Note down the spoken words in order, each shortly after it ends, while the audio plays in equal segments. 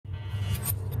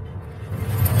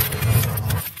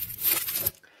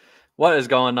What is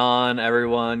going on,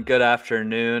 everyone? Good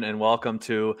afternoon, and welcome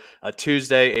to a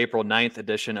Tuesday, April 9th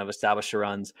edition of Established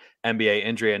Run's NBA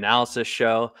Injury Analysis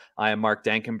Show. I am Mark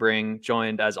Dankenbring,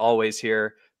 joined as always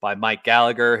here by Mike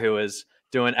Gallagher, who is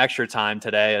doing extra time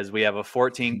today as we have a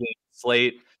 14-game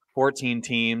slate, 14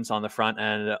 teams on the front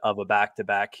end of a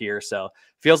back-to-back here. So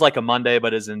feels like a Monday,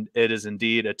 but it is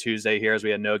indeed a Tuesday here as we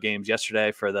had no games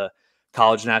yesterday for the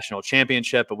College National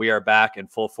Championship, but we are back in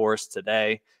full force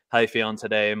today. How you feeling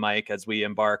today, Mike, as we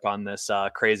embark on this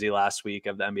crazy last week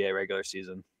of the NBA regular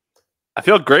season? I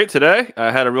feel great today. I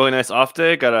had a really nice off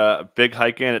day. Got a big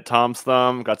hike in at Tom's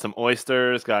Thumb. Got some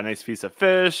oysters. Got a nice piece of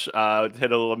fish. Hit a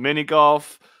little mini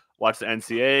golf. Watched the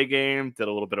NCAA game. Did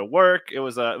a little bit of work. It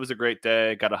was a great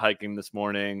day. Got a hiking this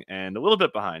morning and a little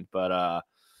bit behind, but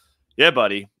yeah,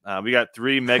 buddy. We got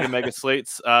three mega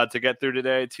slates to get through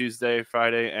today: Tuesday,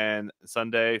 Friday, and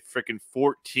Sunday. Freaking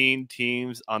 14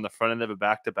 teams on the front end of a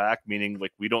back-to-back, meaning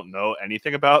like we don't know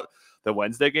anything about the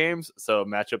Wednesday games. So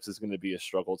matchups is going to be a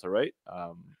struggle to write.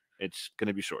 It's going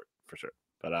to be short for sure.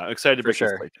 But I'm excited to break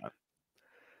this slate down.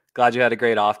 Glad you had a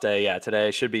great off day. Yeah,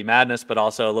 today should be madness, but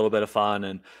also a little bit of fun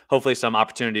and hopefully some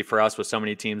opportunity for us with so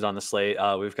many teams on the slate.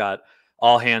 We've got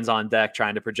all hands on deck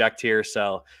trying to project here.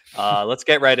 So let's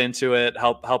get right into it.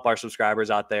 Help our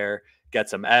subscribers out there get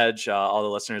some edge. All the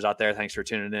listeners out there, thanks for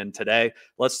tuning in today.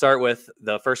 Let's start with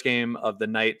the first game of the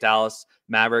night, Dallas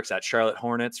Mavericks at Charlotte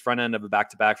Hornets. Front end of a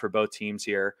back-to-back for both teams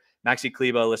here. Maxi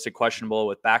Kleber listed questionable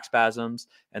with back spasms,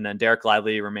 and then Derek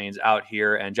Lively remains out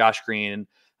here, and Josh Green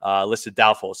listed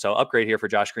doubtful. So upgrade here for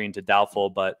Josh Green to doubtful,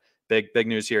 but big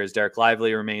news here is Derek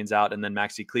Lively remains out, and then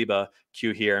Maxi Kleber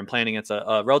Q here, and playing against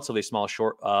a relatively small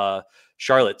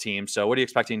Charlotte team. So what are you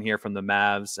expecting here from the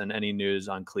Mavs, and any news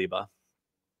on Kleber?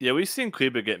 Yeah, we've seen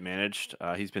Kleber get managed.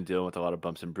 He's been dealing with a lot of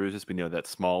bumps and bruises. We know that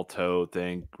small toe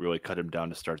thing really cut him down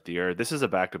to start the year. This is a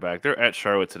back-to-back. They're at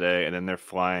Charlotte today, and then they're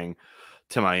flying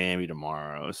to Miami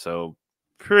tomorrow. So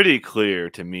pretty clear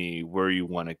to me where you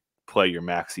want to play your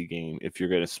maxi game if you're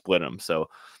going to split them. So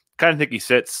kind of think he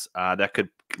sits. That could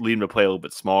lead him to play a little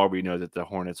bit smaller. We know that the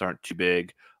Hornets aren't too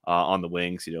big on the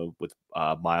wings, with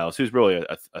Miles, who's really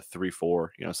a 3-4,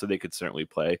 so they could certainly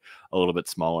play a little bit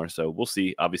smaller. So we'll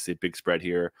see. Obviously, a big spread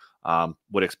here.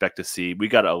 Would expect to see. We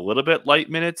got a little bit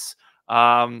light minutes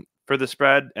for the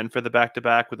spread and for the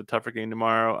back-to-back with a tougher game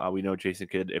tomorrow. We know Jason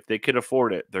Kidd, if they could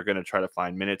afford it, they're going to try to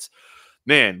find minutes.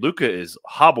 Man, Luka is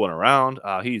hobbling around.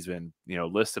 He's been,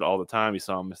 listed all the time. We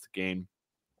saw him miss the game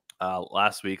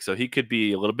last week, so he could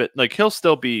be a little bit like he'll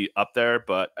still be up there.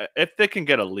 But if they can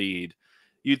get a lead,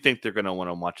 you'd think they're going to want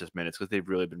to watch his minutes because they've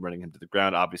really been running him to the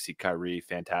ground. Obviously, Kyrie,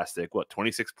 fantastic.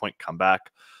 26-point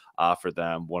comeback for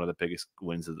them. One of the biggest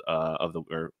wins of the,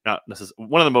 or not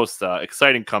necessarily one of the most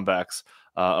exciting comebacks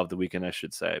of the weekend, I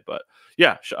should say. But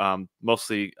yeah,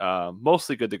 mostly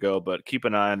good to go. But keep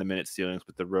an eye on the minute ceilings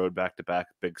with the road back-to-back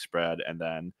big spread. And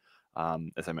then,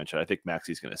 as I mentioned, I think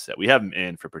Maxi's going to sit. We have him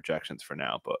in for projections for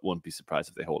now, but wouldn't be surprised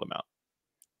if they hold him out.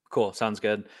 Cool. Sounds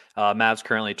good. Mavs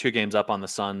currently 2 games up on the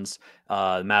Suns.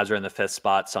 The Mavs are in the 5th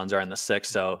spot. Suns are in the 6th.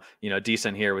 So,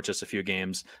 decent here with just a few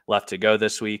games left to go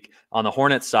this week. On the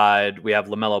Hornets side, we have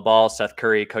LaMelo Ball, Seth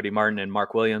Curry, Cody Martin, and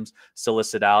Mark Williams still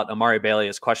listed out. Amari Bailey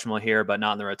is questionable here, but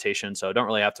not in the rotation. So don't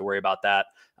really have to worry about that.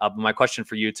 But my question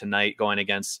for you tonight going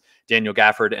against Daniel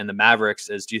Gafford and the Mavericks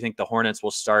is, do you think the Hornets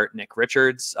will start Nick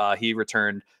Richards? He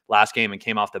returned last game and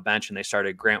came off the bench, and they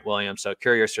started Grant Williams. So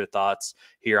curious your thoughts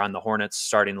here on the Hornets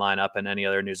starting lineup and any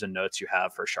other news and notes you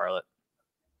have for Charlotte.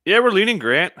 Yeah, we're leaning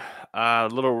Grant.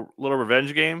 Little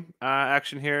revenge game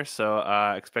action here. So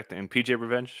expect, and PJ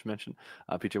Revenge mentioned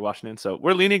PJ Washington. So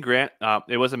we're leaning Grant.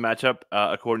 It was a matchup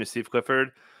according to Steve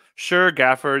Clifford. Sure,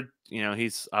 Gafford,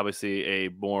 he's obviously a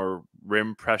more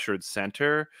rim pressured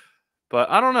center, but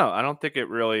I don't know. I don't think it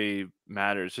really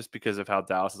matters just because of how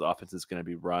Dallas's offense is going to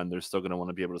be run. They're still going to want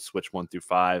to be able to switch 1 through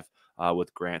 5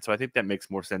 with Grant. So I think that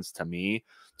makes more sense to me.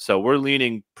 So we're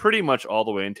leaning pretty much all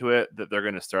the way into it that they're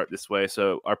going to start this way.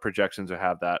 So our projections will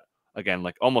have that, again,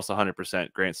 like almost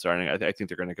 100% Grant starting. I think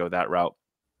they're going to go that route.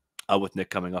 With Nick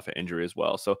coming off an injury as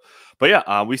well. So, but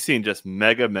yeah, we've seen just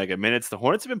mega minutes. The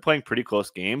Hornets have been playing pretty close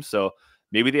games, so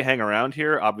maybe they hang around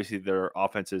here. Obviously, their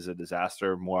offense is a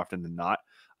disaster more often than not.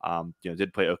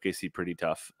 Did play OKC pretty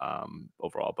tough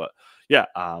overall, but yeah,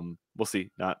 we'll see.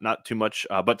 Not too much,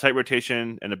 but tight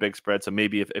rotation and a big spread. So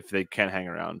maybe if they can hang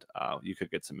around, you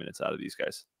could get some minutes out of these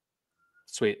guys.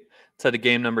 Sweet. To the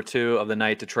game number 2 of the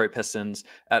night, Detroit Pistons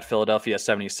at Philadelphia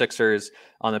 76ers.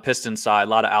 On the Pistons side, a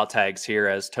lot of out tags here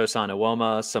as Tosan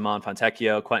Iwoma, Simon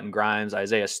Fontecchio, Quentin Grimes,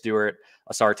 Isaiah Stewart,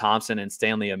 Asar Thompson, and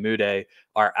Stanley Amude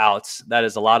are out. That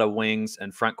is a lot of wings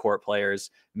and front court players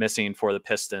missing for the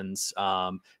Pistons.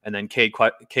 And then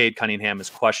Cade Cunningham is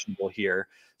questionable here.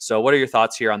 So what are your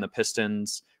thoughts here on the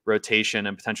Pistons rotation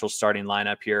and potential starting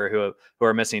lineup here who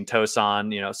are missing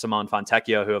Tosan, Simon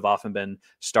Fontecchio, who have often been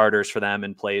starters for them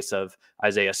in place of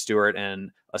Isaiah Stewart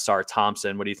and Asar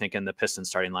Thompson? What do you think in the Pistons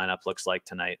starting lineup looks like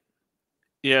tonight?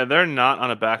 Yeah, they're not on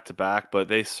a back-to-back, but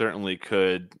they certainly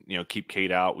could, keep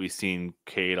Cade out. We've seen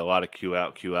Cade a lot of Q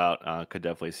out, Q out. Could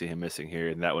definitely see him missing here,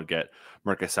 and that would get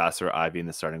Marcus Sasser, Ivy in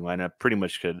the starting lineup. Pretty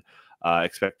much could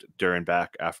expect Duran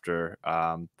back after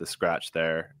the scratch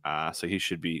there. So he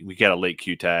should be. We get a late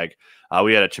Q tag.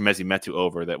 We had a Chimezie Metu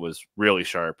over that was really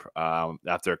sharp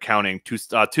after counting two.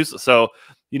 So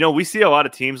we see a lot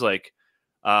of teams like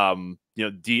they'll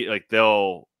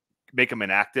make them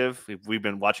inactive. We've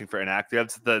been watching for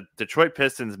inactives. The Detroit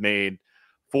Pistons made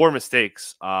 4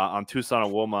 mistakes on Tosan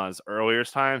Iwoma's earlier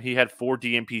time. He had 4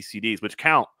 DNP CDs, which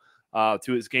count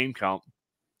to his game count.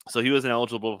 So he was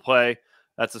ineligible to play.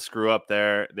 That's a screw up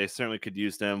there. They certainly could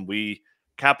use them. We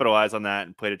capitalized on that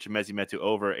and played a Chimezie Metu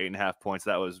over 8.5 points.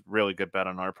 That was really good bet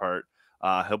on our part.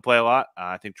 He'll play a lot.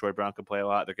 I think Troy Brown could play a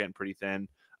lot. They're getting pretty thin.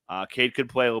 Cade could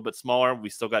play a little bit smaller. We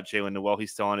still got Jalen Noel.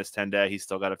 He's still on his 10-day. He's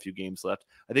still got a few games left.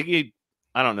 I think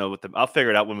I don't know what I'll figure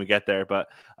it out when we get there, but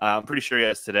I'm pretty sure he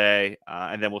has today.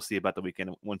 And then we'll see about the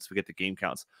weekend once we get the game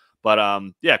counts. But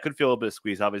yeah, could feel a little bit of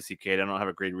squeeze. Obviously, Cade, I don't have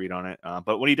a great read on it.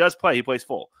 But when he does play, he plays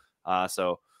full.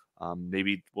 So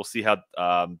maybe we'll see how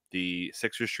the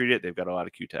Sixers treat it. They've got a lot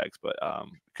of Q tags, but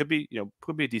could be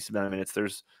a decent amount of minutes.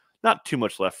 There's not too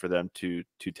much left for them to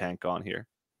tank on here.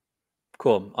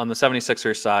 Cool. On the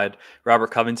 76ers side, Robert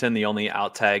Covington, the only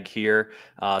out tag here.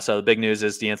 So the big news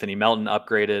is DeAnthony Melton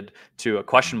upgraded to a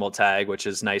questionable tag, which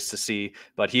is nice to see.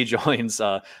 But he joins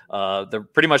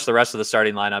pretty much the rest of the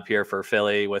starting lineup here for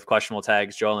Philly with questionable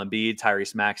tags. Joel Embiid,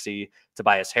 Tyrese Maxey,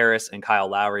 Tobias Harris, and Kyle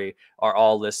Lowry are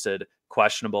all listed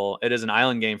questionable. It is an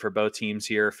island game for both teams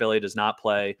here. Philly does not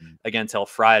play again till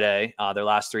Friday. Their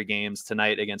last 3 games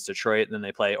tonight against Detroit. Then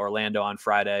they play Orlando on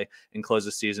Friday and close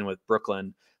the season with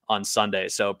Brooklyn on Sunday.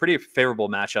 So pretty favorable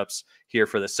matchups here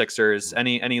for the Sixers.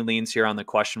 Any leans here on the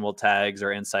questionable tags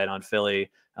or insight on Philly,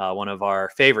 one of our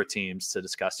favorite teams to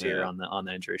discuss here on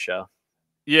the injury show?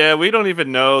 Yeah, we don't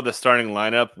even know the starting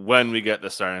lineup when we get the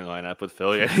starting lineup with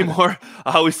Philly anymore.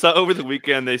 We saw over the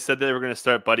weekend they said they were going to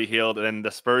start Buddy Hield, and then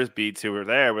the Spurs beats who were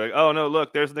there. We're like, oh no,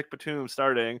 look, there's Nick Batum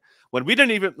starting. When we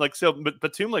didn't even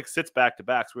Batum sits back to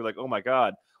back. So we're like, oh my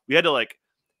god, we had to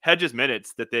hedge his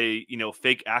minutes that they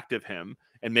fake active him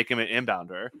and make him an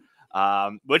inbounder.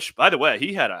 Which, by the way,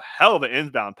 he had a hell of an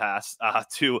inbound pass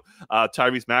to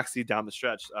Tyrese Maxey down the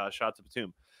stretch. Shout to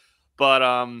Batum.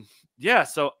 But yeah,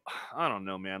 so I don't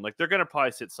know, man. They're gonna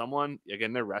probably sit someone.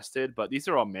 Again, they're rested, but these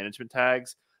are all management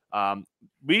tags.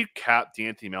 We capped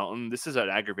DeAnthony Melton. This is an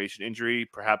aggravation injury,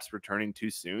 perhaps returning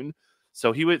too soon.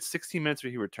 So he went 16 minutes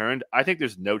where he returned. I think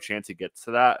there's no chance he gets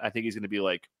to that. I think he's gonna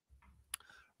be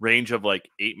range of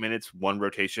 8 minutes, 1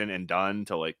 rotation and done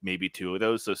to maybe 2 of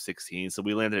those, so 16. So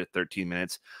we landed at 13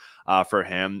 minutes for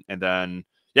him. And then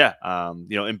yeah,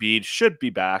 Embiid should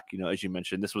be back. As you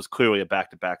mentioned, this was clearly a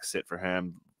back-to-back sit for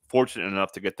him. Fortunate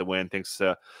enough to get the win thanks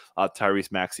to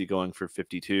Tyrese Maxey going for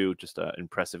 52. Just an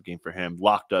impressive game for him.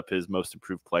 Locked up his most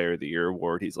improved player of the year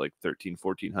award. He's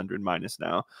 1,400 minus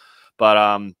now. But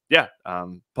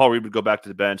Paul Reed would go back to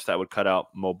the bench. That would cut out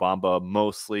Mo Bamba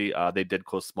mostly. They did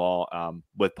close small.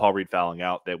 With Paul Reed fouling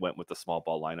out, they went with the small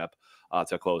ball lineup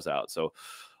to close out. So,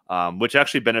 which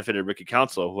actually benefited Ricky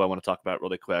Council, who I want to talk about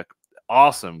really quick.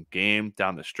 Awesome game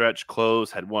down the stretch.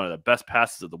 Close, had one of the best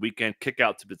passes of the weekend. Kick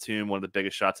out to Batum, one of the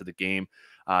biggest shots of the game.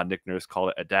 Nick Nurse called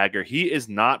it a dagger. He is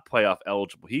not playoff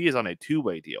eligible. He is on a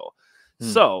 2-way deal.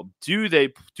 So do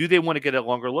they want to get a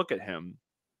longer look at him?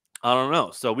 I don't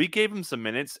know. So we gave him some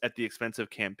minutes at the expense of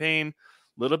campaign,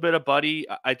 little bit of Buddy.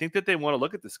 I think that they want to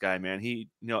look at this guy, man. He,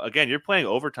 again, you're playing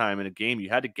overtime in a game you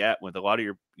had to get with a lot of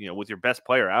your, with your best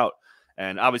player out.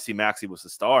 And obviously Maxey was the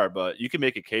star, but you can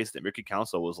make a case that Ricky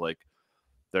Council was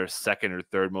their second or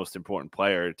third most important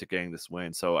player to getting this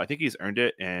win. So I think he's earned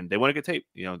it, and they want to get tape.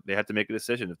 They have to make a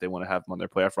decision if they want to have him on their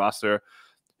playoff roster.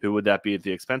 Who would that be at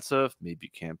the expense of? Maybe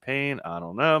campaign. I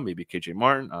don't know. Maybe KJ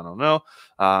Martin. I don't know.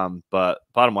 But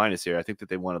bottom line is here, I think that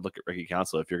they want to look at Ricky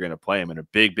Council if you're going to play him in a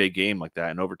big game like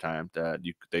that in overtime. That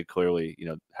they clearly,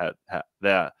 had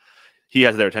that he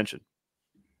has their attention.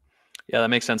 Yeah, that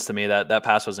makes sense to me. That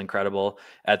pass was incredible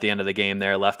at the end of the game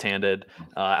there, left-handed,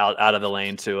 out of the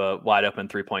lane to a wide open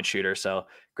 3-point shooter. So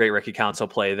great Ricky Council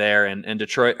play there. And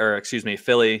Detroit, or excuse me,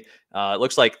 Philly. It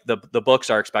looks like the books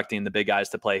are expecting the big guys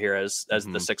to play here, as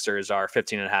the Sixers are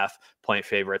 15.5-point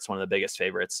favorites, one of the biggest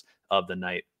favorites of the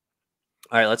night.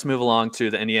 All right, let's move along to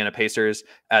the Indiana Pacers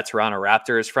at Toronto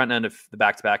Raptors. Front end of the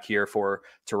back-to-back here for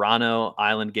Toronto.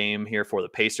 Island game here for the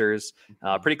Pacers.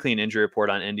 Pretty clean injury report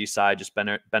on Indy side. Just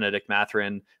Benedict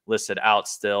Mathurin listed out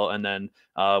still. And then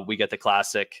we get the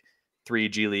classic 3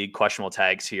 G League questionable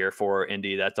tags here for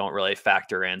Indy that don't really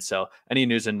factor in. So any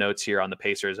news and notes here on the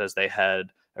Pacers as they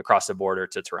head across the border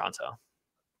to Toronto?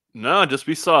 No, just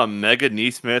we saw Mega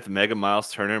Neesmith, Mega Miles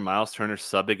Turner. Miles Turner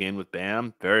subbing in with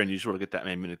Bam. Very unusual to get that.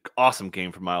 I mean, an awesome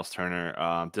game for Miles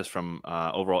Turner, just from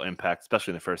overall impact,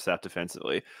 especially in the first half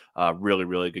defensively. Really,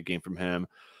 really good game from him.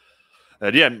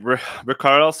 And yeah,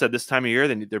 Ricardo said this time of year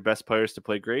they need their best players to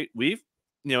play great.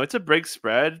 It's a big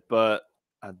spread, but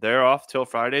they're off till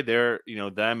Friday. They're,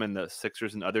 them and the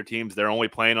Sixers and other teams, they're only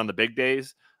playing on the big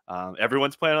days.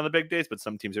 Everyone's playing on the big days, but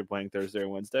some teams are playing Thursday or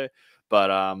Wednesday.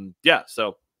 But yeah,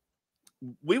 so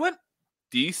we went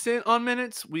decent on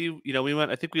minutes. We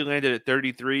went, I think we landed at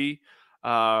 33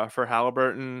 for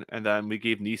Halliburton, and then we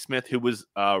gave Neesmith, who was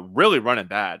really running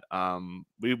bad.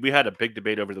 We had a big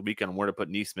debate over the weekend on where to put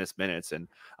Neesmith's minutes, and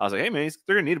I was like, hey man,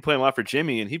 they're gonna need to play him a lot for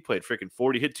Jimmy, and he played freaking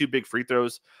 40, hit 2 big free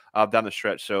throws down the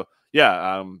stretch. So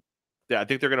yeah, I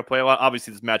think they're going to play a lot.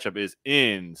 Obviously, this matchup is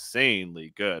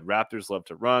insanely good. Raptors love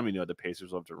to run. We know the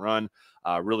Pacers love to run.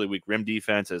 Really weak rim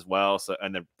defense as well. So,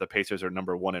 and the Pacers are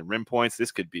number 1 in rim points.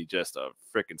 This could be just a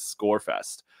freaking score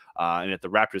fest. And if the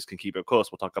Raptors can keep it close,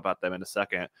 we'll talk about them in a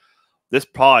second. This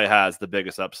probably has the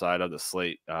biggest upside of the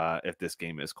slate if this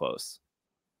game is close.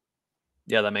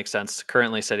 Yeah, that makes sense.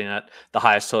 Currently sitting at the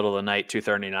highest total of the night,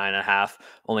 239.5.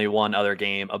 Only one other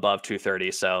game above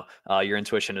 230. So your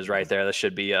intuition is right there. This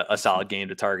should be a solid game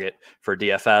to target for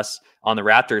DFS. On the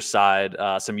Raptors side,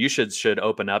 some usage should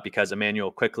open up because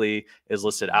Emmanuel Quickley is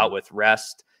listed out with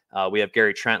rest. We have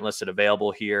Gary Trent listed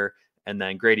available here. And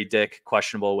then Grady Dick,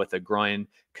 questionable with a groin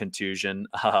contusion.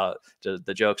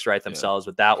 The jokes write themselves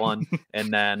with that one.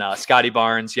 And then Scotty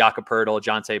Barnes, Jakob Poeltl,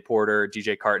 Jonte Porter,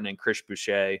 DJ Carton, and Chris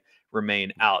Boucher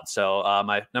remain out. So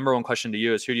my number one question to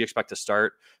you is, who do you expect to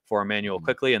start for Emmanuel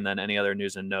Quickley? And then any other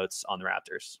news and notes on the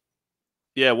Raptors?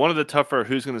 Yeah, one of the tougher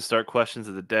who's going to start questions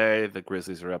of the day. The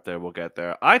Grizzlies are up there. We'll get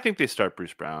there. I think they start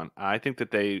Bruce Brown. I think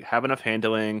that they have enough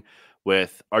handling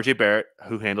with RJ Barrett,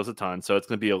 who handles a ton. So it's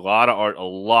going to be a lot of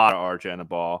RJ on the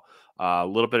ball, a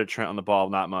little bit of Trent on the ball,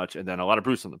 not much, and then a lot of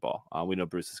Bruce on the ball. We know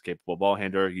Bruce is a capable ball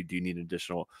handler. You do need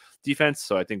additional defense.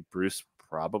 So I think Bruce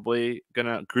or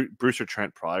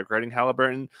Trent probably guarding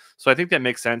Halliburton. So I think that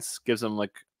makes sense. Gives them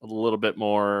like a little bit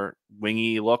more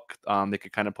wingy look. They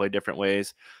could kind of play different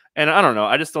ways. And I don't know.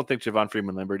 I just don't think Javon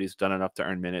Freeman-Liberty's done enough to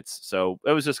earn minutes. So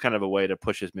it was just kind of a way to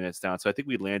push his minutes down. So I think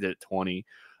we landed at 20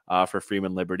 for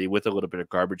Freeman-Liberty with a little bit of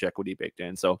garbage equity baked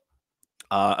in. So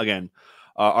again,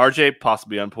 RJ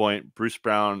possibly on point. Bruce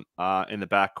Brown in the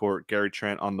backcourt. Gary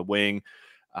Trent on the wing.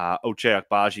 Ochai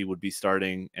Agbaji would be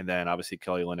starting. And then obviously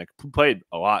Kelly Olynyk, who played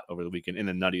a lot over the weekend in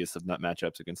the nuttiest of nut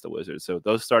matchups against the Wizards. So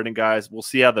those starting guys, we'll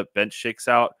see how the bench shakes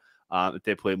out. If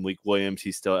they play Malik Williams,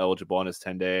 he's still eligible on his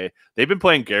 10-day. They've been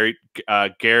playing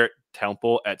Garrett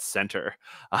Temple at center.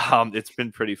 It's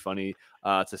been pretty funny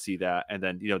to see that. And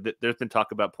then, there's been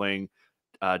talk about playing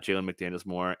Jalen McDaniels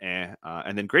more.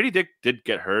 And then Grady Dick did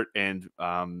get hurt. And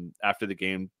after the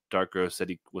game, Dark Rose said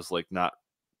he was like not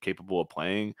capable of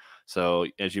playing. So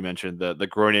as you mentioned, the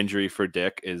groin injury for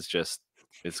Dick is just,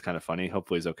 it's kind of funny.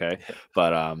 Hopefully he's okay.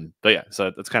 But yeah,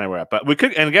 so that's kind of where we're at. But we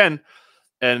could, and again,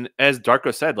 and as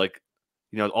Darko said, like,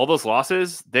 all those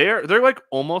losses, they're like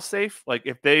almost safe. Like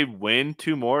if they win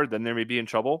 2 more, then they may be in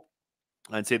trouble.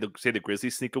 I'd say the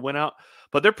Grizzlies sneak a win out,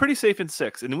 but they're pretty safe in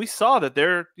 6. And we saw that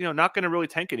they're, not going to really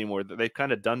tank anymore. That they've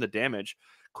kind of done the damage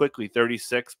quickly.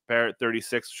 36, Barrett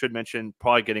 36. Should mention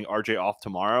probably getting RJ off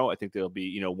tomorrow. I think they'll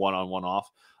be, 1-on-1 off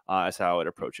as how I would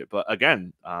approach it. But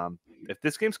again, if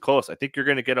this game's close, I think you're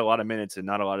going to get a lot of minutes and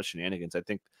not a lot of shenanigans. I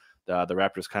think the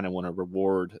Raptors kind of want to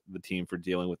reward the team for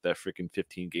dealing with that freaking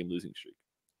 15-game losing streak.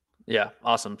 Yeah,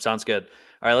 awesome. Sounds good.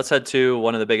 All right, let's head to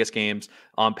one of the biggest games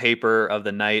on paper of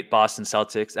the night, Boston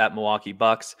Celtics at Milwaukee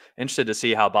Bucks. Interested to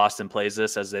see how Boston plays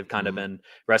this, as they've kind of been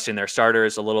resting their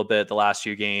starters a little bit the last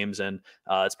few games. And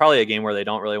it's probably a game where they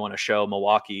don't really want to show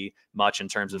Milwaukee much in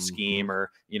terms of scheme or,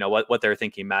 what they're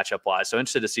thinking matchup wise. So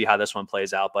interested to see how this one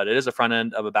plays out. But it is a front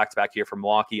end of a back-to-back here for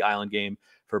Milwaukee, island game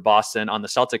for Boston. On the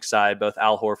Celtics side, both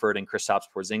Al Horford and Kristaps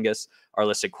Porzingis are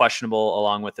listed questionable,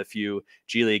 along with a few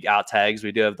G League out tags.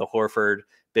 We do have the Horford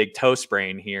big toe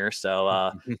sprain here.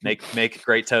 So make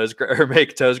great toes or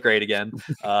make toes great again.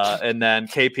 And then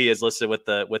KP is listed with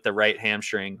the right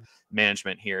hamstring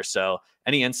management here. So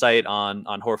any insight on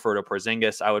Horford or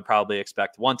Porzingis? I would probably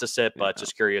expect one to sit, but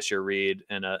just curious your read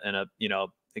in a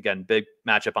again, big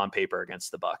matchup on paper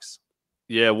against the Bucks.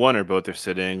 Yeah, one or both are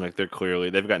sitting. Like they've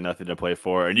got nothing to play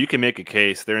for, and you can make a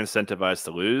case they're incentivized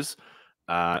to lose.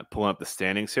 Pulling up the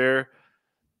standings here,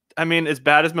 I mean, as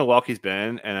bad as Milwaukee's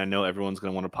been, and I know everyone's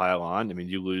going to want to pile on. I mean,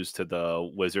 you lose to the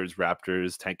Wizards,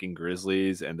 Raptors, tanking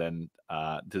Grizzlies, and then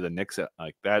to the Knicks.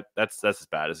 Like that, that's as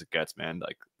bad as it gets, man.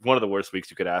 Like one of the worst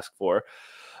weeks you could ask for.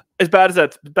 As bad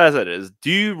as that is,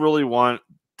 do you really want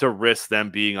to risk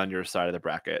them being on your side of the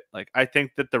bracket? Like, I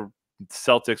think that the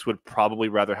Celtics would probably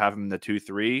rather have them in the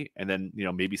 2-3, and then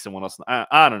maybe someone else.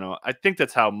 I don't know. I think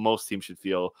that's how most teams should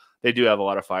feel. They do have a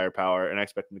lot of firepower, and I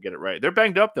expect them to get it right. They're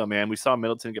banged up though, man. We saw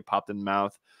Middleton get popped in the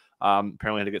mouth.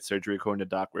 Apparently had to get surgery according to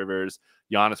Doc Rivers.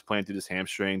 Giannis playing through this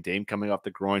hamstring. Dame coming off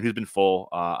the groin, who's been full.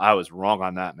 I was wrong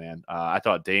on that, man. I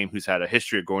thought Dame, who's had a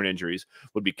history of groin injuries,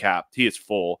 would be capped. He is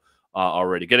full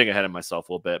already. Getting ahead of myself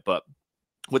a little bit, but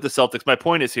with the Celtics, my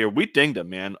point is here, we dinged them,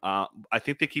 man. I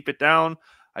think they keep it down.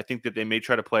 I think that they may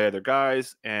try to play other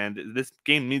guys, and this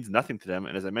game means nothing to them.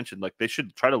 And as I mentioned, like they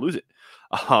should try to lose it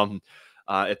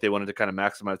if they wanted to kind of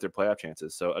maximize their playoff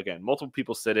chances. So again, multiple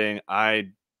people sitting. I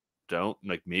don't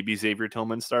like maybe Xavier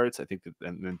Tillman starts. I think that,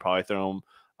 and then probably throw him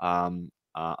on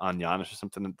Giannis or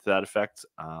something to that effect.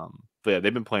 But yeah,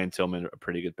 they've been playing Tillman a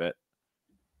pretty good bit.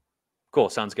 Cool.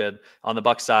 Sounds good. On the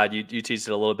Bucks side, you teased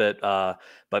it a little bit,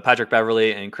 but Patrick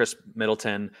Beverley and Chris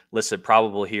Middleton listed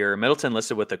probable here. Middleton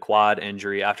listed with the quad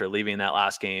injury after leaving that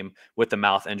last game with the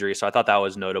mouth injury. So I thought that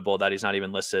was notable that he's not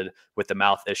even listed with the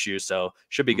mouth issue. So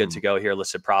should be good to go here,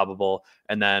 listed probable.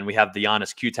 And then we have the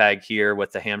Giannis Q tag here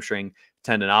with the hamstring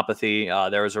tendinopathy.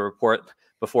 There was a report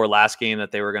before last game that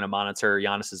they were going to monitor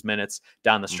Giannis's minutes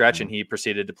down the stretch, and he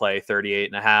proceeded to play 38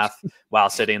 and a half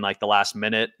while sitting like the last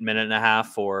minute and a half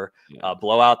for a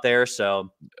blowout there.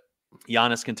 So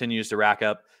Giannis continues to rack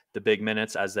up the big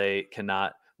minutes as they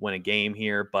cannot win a game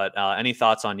here. But any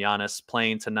thoughts on Giannis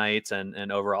playing tonight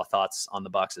and overall thoughts on the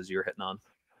Bucks as you're hitting on?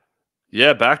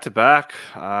 Yeah, back to back.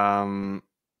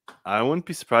 I wouldn't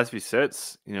be surprised if he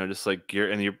sits. Just like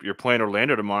you're playing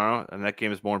Orlando tomorrow, and that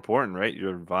game is more important, right?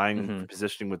 You're vying for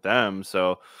positioning with them,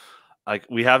 so like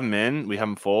we have him in, we have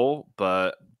him full,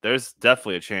 but there's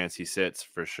definitely a chance he sits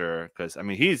for sure. Because I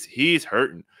mean, he's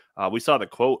hurting. We saw the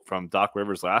quote from Doc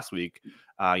Rivers last week.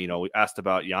 We asked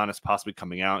about Giannis possibly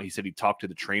coming out. He said he talked to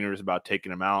the trainers about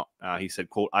taking him out. He said,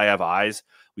 "quote I have eyes."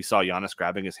 We saw Giannis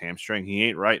grabbing his hamstring. He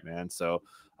ain't right, man. So.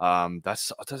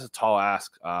 That's a tall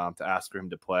ask to ask for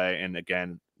him to play. And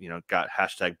again, got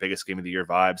hashtag biggest game of the year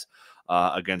vibes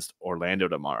against Orlando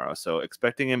tomorrow. So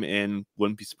expecting him in,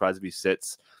 wouldn't be surprised if he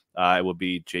sits. It would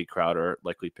be Jay Crowder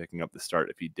likely picking up the start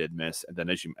if he did miss. And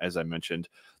then as I mentioned,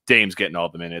 Dame's getting all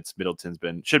the minutes. Middleton's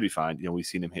should be fine. We've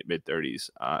seen him hit mid-30s.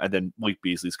 And then Malik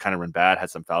Beasley's kind of run bad, had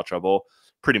some foul trouble.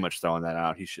 Pretty much throwing that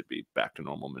out. He should be back to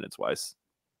normal minutes wise.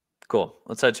 Cool.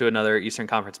 Let's head to another Eastern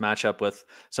Conference matchup with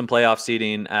some playoff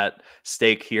seeding at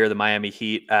stake here. The Miami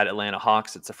Heat at Atlanta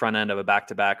Hawks. It's the front end of a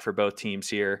back-to-back for both teams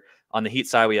here. On the Heat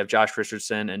side, we have Josh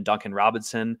Richardson and Duncan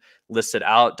Robinson listed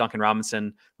out. Duncan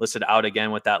Robinson listed out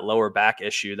again with that lower back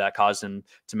issue that caused him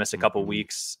to miss a couple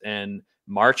weeks in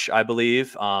March, I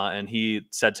believe. And he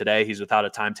said today he's without a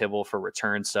timetable for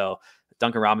return. So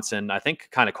Duncan Robinson, I think,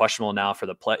 kind of questionable now for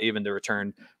even the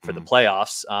return for the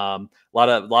playoffs. A lot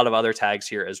of other tags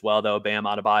here as well, though. Bam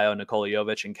Adebayo, Nikola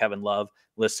Jovic, and Kevin Love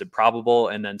listed probable,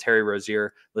 and then Terry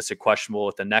Rozier listed questionable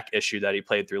with the neck issue that he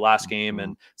played through last game,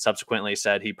 and subsequently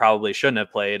said he probably shouldn't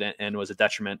have played and was a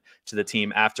detriment to the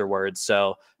team afterwards.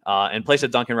 So in place of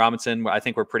Duncan Robinson, I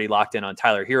think we're pretty locked in on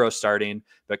Tyler Hero starting,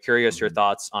 but curious your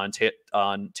thoughts on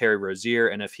Terry Rozier,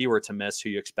 and if he were to miss, who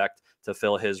you expect to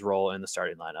fill his role in the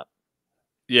starting lineup.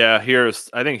 Yeah,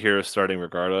 I think Hero's starting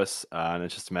regardless, and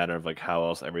it's just a matter of like how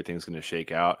else everything's going to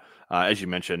shake out. As you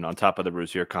mentioned, on top of the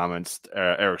Rozier comments,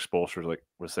 Eric Spoelstra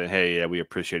was saying, "Hey, yeah, we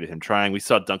appreciated him trying." We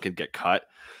saw Duncan get cut.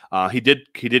 He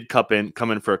did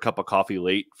come in for a cup of coffee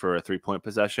late for a 3-point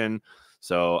possession,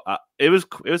 so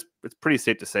it's pretty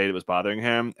safe to say it was bothering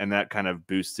him, and that kind of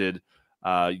boosted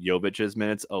Jovic's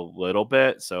minutes a little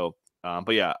bit. So,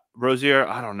 but yeah, Rozier,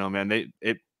 I don't know, man.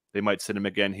 They might sit him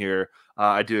again here.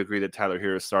 I do agree that Tyler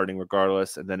Hero is starting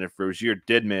regardless. And then if Rozier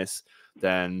did miss,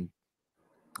 then,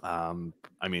 I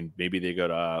mean, maybe they go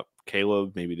to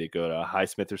Caleb, maybe they go to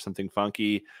Highsmith or something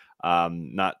funky.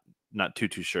 Not too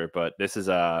sure, but this is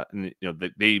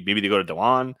maybe they go to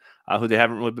DeLon, who they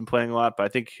haven't really been playing a lot. But I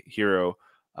think Hero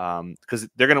because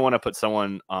they're going to want to put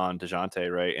someone on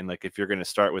DeJounte, right? And like if you're going to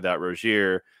start without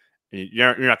Rozier,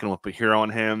 you're not going to put Hero on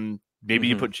him. Maybe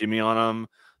you put Jimmy on him.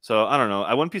 So I don't know.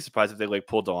 I wouldn't be surprised if they like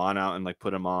pulled DeLon out and like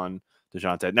put him on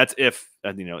DeJounte. And that's if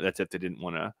they didn't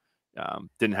want to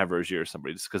didn't have Rozier or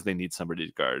somebody, just because they need somebody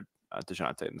to guard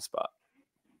DeJounte in the spot.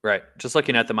 Right. Just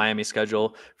looking at the Miami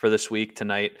schedule for this week,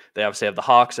 tonight, they obviously have the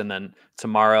Hawks, and then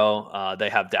tomorrow they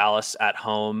have Dallas at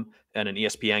home and an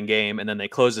ESPN game. And then they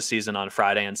close the season on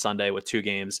Friday and Sunday with 2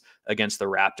 games against the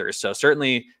Raptors. So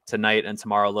certainly tonight and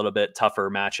tomorrow, a little bit tougher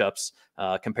matchups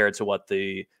compared to what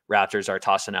the Raptors are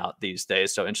tossing out these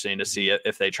days. So interesting to see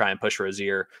if they try and push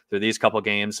Rozier through these couple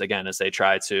games again, as they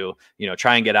try to,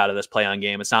 try and get out of this play on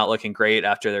game. It's not looking great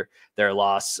after their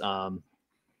loss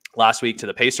last week to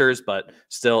the Pacers, but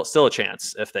still a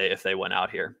chance if they went out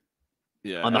here.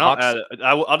 Yeah, on the Hawks,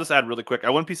 I'll just add really quick. I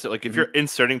wouldn't be like if you're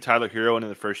inserting Tyler Hero into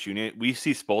the first unit, we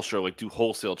see Spoelstra like do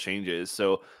wholesale changes.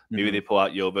 So maybe they pull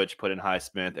out Jovic, put in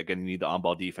Highsmith. Again, you need the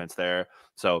on-ball defense there.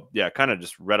 So yeah, kind of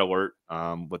just red alert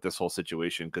with this whole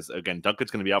situation, because again,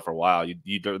 Duncan's going to be out for a while.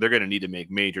 They're going to need to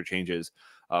make major changes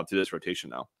to this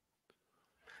rotation now.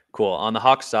 Cool. On the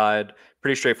Hawks side,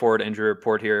 pretty straightforward injury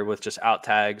report here with just out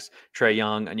tags. Trae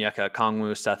Young, Onyeka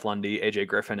Okongwu, Seth Lundy, AJ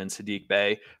Griffin, and Sadiq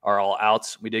Bey are all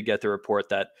out. We did get the report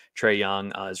that Trae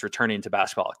Young is returning to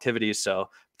basketball activities, so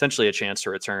potentially a chance to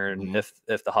return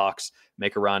if the Hawks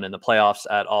make a run in the playoffs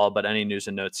at all. But any news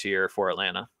and notes here for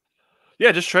Atlanta?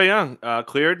 Yeah, just Trae Young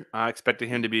cleared. I expected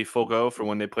him to be full go for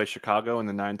when they play Chicago in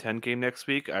the 9-10 game next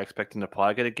week. I expect him to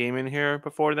probably get a game in here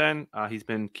before then. He's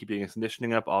been keeping his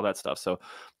conditioning up, all that stuff. So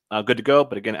good to go.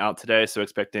 But again, out today. So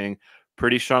expecting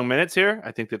pretty strong minutes here.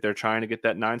 I think that they're trying to get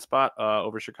that 9 spot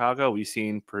over Chicago. We've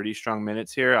seen pretty strong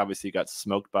minutes here. Obviously got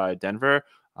smoked by Denver.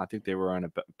 I think they were on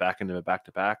a back into a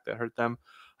back-to-back that hurt them.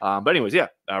 But anyways, yeah,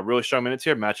 really strong minutes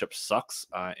here. Matchup sucks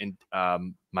in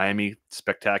Miami.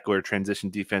 Spectacular transition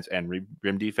defense and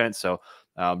rim defense. So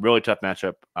really tough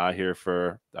matchup here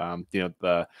for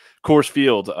the Coors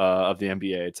Field of the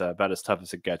NBA. It's about as tough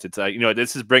as it gets. It's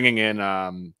this is bringing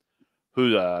in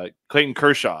Clayton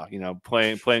Kershaw.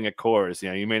 Playing at Coors.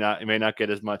 You may not get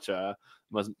as much as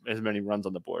many runs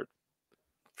on the board.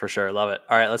 For sure. Love it.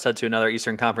 All right, let's head to another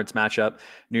Eastern Conference matchup.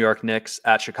 New York Knicks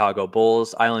at Chicago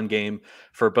Bulls. Island game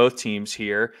for both teams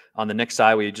here. On the Knicks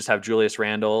side, we just have Julius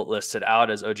Randle listed out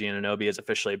as OG Anunoby is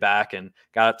officially back and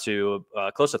got up to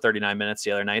close to 39 minutes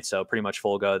the other night, so pretty much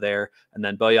full go there. And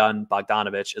then Bojan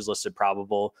Bogdanovic is listed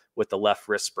probable with the left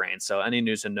wrist sprain. So any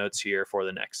news and notes here for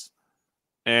the Knicks?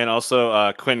 And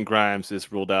also, Quentin Grimes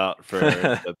is ruled out for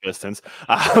the Pistons.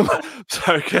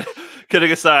 Sorry,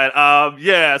 kidding aside.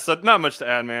 Yeah, so not much to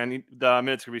add, man. The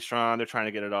minutes could be strong. They're trying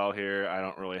to get it all here. I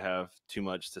don't really have too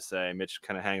much to say. Mitch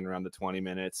kind of hanging around the 20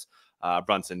 minutes.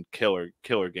 Brunson, killer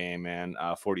game, man.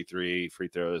 43 free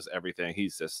throws, everything.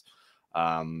 He's just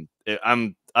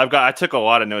I took a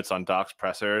lot of notes on Doc's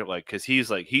presser, because he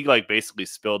basically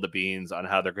spilled the beans on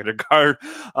how they're going to guard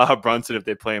Brunson if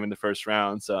they play him in the first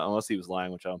round. So unless he was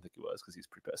lying, which I don't think he was, because he's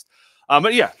pretty pissed.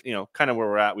 But yeah, kind of where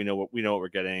we're at. We know what we're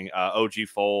getting. OG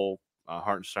full.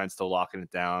 Hartenstein still locking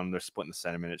it down. They're splitting the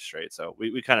 7 minutes straight. So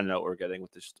we kind of know what we're getting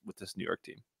with this New York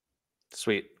team.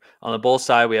 Sweet. On the Bulls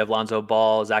side, we have Lonzo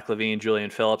Ball, Zach LaVine, Julian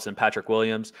Phillips, and Patrick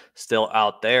Williams still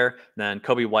out there. And then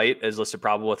Kobe White is listed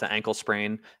probable with an ankle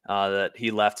sprain that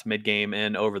he left mid-game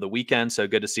in over the weekend. So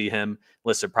good to see him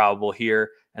listed probable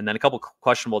here. And then a couple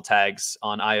questionable tags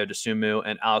on Ayo Dosunmu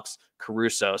and Alex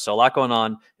Caruso. So a lot going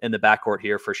on in the backcourt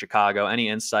here for Chicago. Any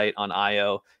insight on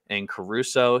Ayo and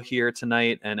Caruso here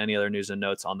tonight, and any other news and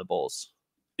notes on the Bulls?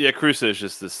 Yeah, Caruso is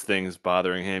just this thing's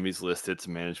bothering him. He's listed. It's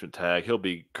a management tag. He'll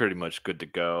be pretty much good to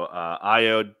go.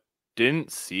 Ayo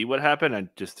didn't see what happened. I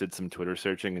just did some Twitter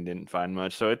searching and didn't find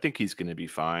much. So I think he's going to be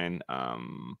fine.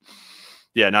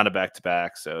 Yeah, not a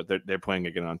back-to-back. So they're playing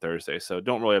again on Thursday. So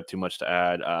don't really have too much to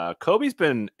add. Kobe's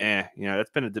been,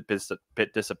 that's been a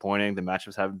bit disappointing. The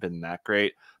matchups haven't been that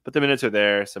great, but the minutes are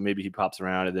there. So maybe he pops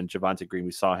around. And then Javonte Green,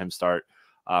 we saw him start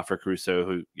for Caruso,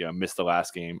 who missed the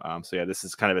last game. So yeah, this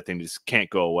is kind of a thing that just can't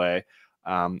go away.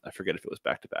 I forget if it was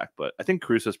back-to-back, but I think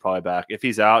Caruso's probably back. If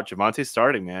he's out, Javonte's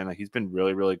starting, man. He's been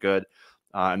really, really good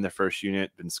in the first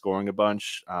unit, been scoring a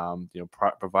bunch,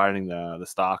 providing the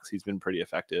stocks. He's been pretty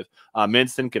effective.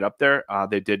 Mids didn't get up there.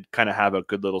 They did kind of have a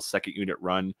good little second unit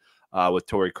run with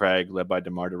Torrey Craig, led by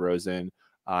DeMar DeRozan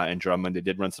and Drummond. They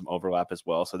did run some overlap as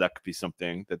well, so that could be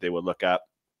something that they would look at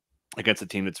against a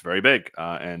team that's very big,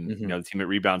 and the team that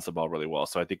rebounds the ball really well.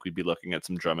 So I think we'd be looking at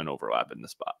some Drummond overlap in the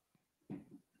spot.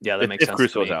 Yeah, that makes sense.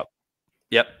 If Caruso's out.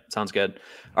 Yep, sounds good.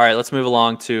 All right, let's move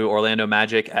along to Orlando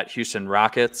Magic at Houston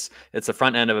Rockets. It's the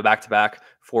front end of a back-to-back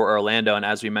for Orlando. And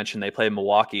as we mentioned, they play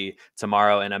Milwaukee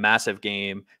tomorrow in a massive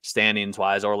game standings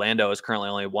wise. Orlando is currently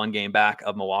only 1 game back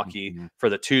of Milwaukee for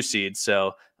the 2 seed.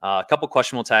 So a couple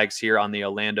questionable tags here on the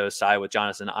Orlando side with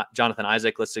Jonathan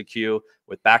Isaac listed Q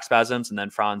with back spasms, and then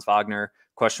Franz Wagner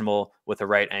questionable with a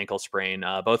right ankle sprain.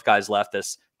 Both guys left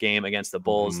this game against the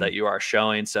Bulls that you are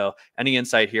showing. So any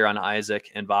insight here on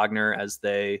Isaac and Wagner as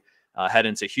they head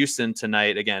into Houston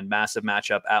tonight? Again, massive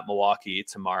matchup at Milwaukee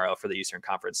tomorrow for the Eastern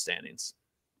Conference standings.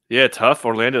 Yeah, tough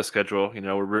Orlando schedule.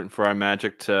 We're rooting for our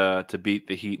Magic to beat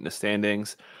the Heat in the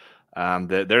standings.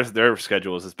 Their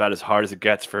schedule is about as hard as it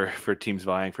gets for teams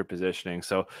vying for positioning.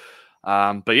 So,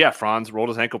 but yeah, Franz rolled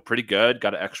his ankle pretty good.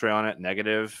 Got an X-ray on it,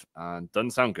 negative.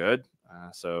 Doesn't sound good.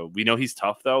 So we know he's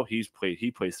tough though. He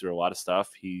plays through a lot of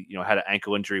stuff. He had an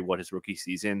ankle injury his rookie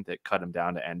season that cut him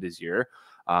down to end his year.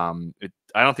 I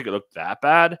don't think it looked that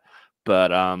bad, but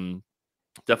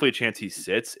definitely a chance he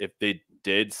sits. If they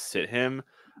did sit him,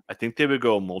 I think they would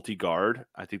go multi-guard.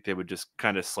 I think they would just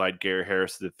kind of slide Gary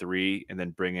Harris to the 3 and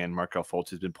then bring in Markelle Fultz,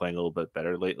 who's been playing a little bit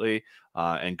better lately,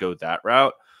 and go that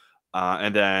route.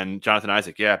 And then Jonathan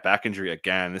Isaac, back injury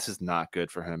again. This is not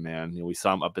good for him, man. We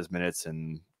saw him up his minutes,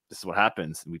 and this is what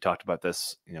happens. And we talked about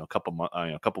this, a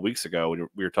couple weeks ago.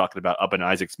 We were talking about upping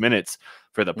Isaac's minutes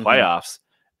for the playoffs,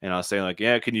 and I was saying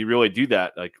can you really do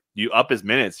that? Like, you up his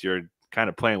minutes, you're kind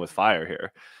of playing with fire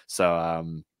here. So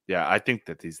I think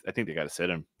they got to sit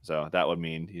him. So that would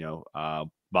mean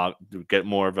get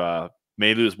more of a,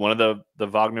 may lose one of the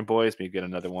Wagner boys, maybe get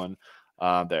another one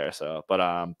there. So, but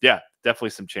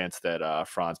definitely some chance that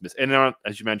Franz missed. And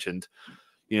as you mentioned,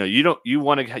 you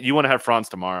want to have Franz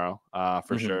tomorrow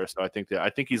for sure. So I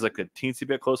think he's like a teensy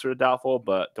bit closer to doubtful,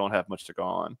 but don't have much to go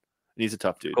on. And he's a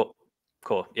tough dude.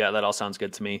 Cool. Yeah, that all sounds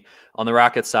good to me. On the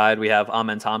Rockets side, we have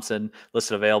Amen Thompson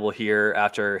listed available here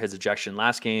after his ejection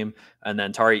last game. And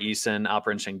then Tari Eason,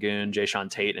 Alperen Sengun,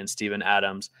 Jayshawn Tate, and Steven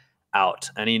Adams out.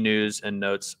 Any news and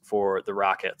notes for the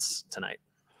Rockets tonight?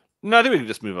 No, I think we can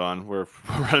just move on. We're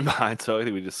running behind, so I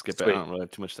think we just skip it. I don't really have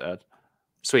too much to add.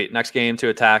 Sweet. Next game to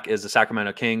attack is the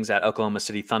Sacramento Kings at Oklahoma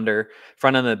City Thunder.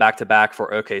 Front end of the back-to-back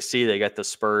for OKC. They get the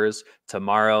Spurs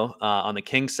tomorrow. On the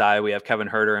Kings side, we have Kevin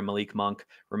Huerter and Malik Monk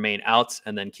remain out.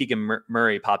 And then Keegan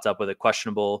Murray popped up with a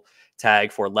questionable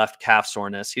tag for left calf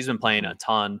soreness. He's been playing a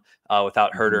ton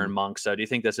without Huerter and Monk. So do you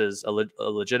think this is a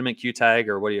legitimate Q tag,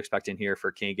 or what are you expecting here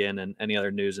for Keegan, and any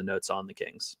other news and notes on the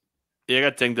Kings? Yeah, I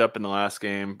got dinged up in the last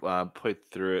game, played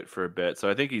through it for a bit. So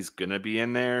I think he's going to be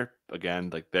in there.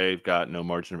 Again, they've got no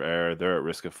margin of error. They're at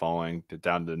risk of falling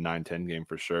down to the 9-10 game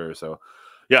for sure. So,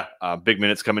 big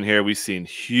minutes coming here. We've seen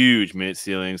huge minute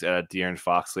ceilings at De'Aaron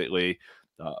Fox lately.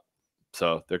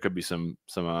 So there could be some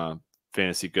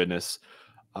fantasy goodness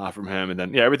from him. And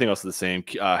then, everything else is the same.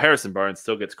 Harrison Barnes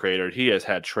still gets cratered. He has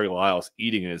had Trey Lyles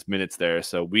eating in his minutes there.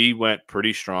 So we went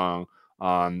pretty strong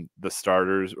on the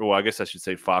starters. Well, I guess I should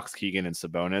say Fox, Keegan, and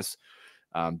Sabonis.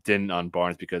 Didn't on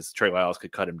Barnes because Trey Lyles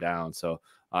could cut him down. So,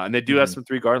 and they do have some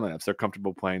 3-guard lineups. They're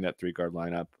comfortable playing that 3-guard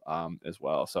lineup as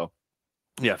well. So,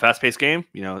 fast-paced game.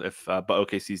 But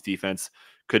OKC's defense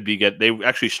could be good. They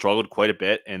actually struggled quite a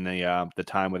bit in the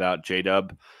time without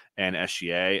J-Dub and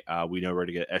SGA. We know where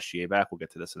to get SGA back. We'll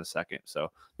get to this in a second. So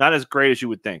not as great as you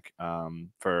would think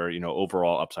for,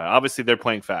 overall upside. Obviously, they're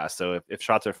playing fast. So if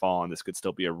shots are falling, this could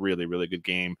still be a really, really good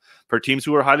game for teams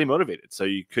who are highly motivated. So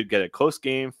you could get a close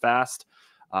game, fast,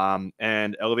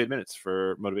 and elevated minutes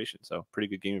for motivation. So pretty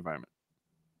good game environment.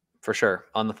 For sure.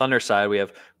 On the Thunder side, we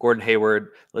have Gordon Hayward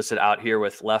listed out here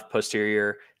with left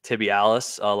posterior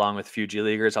tibialis, along with a few G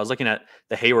Leaguers. I was looking at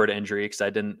the Hayward injury because I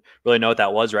didn't really know what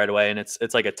that was right away. And it's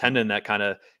like a tendon that kind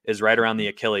of is right around the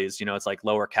Achilles. It's like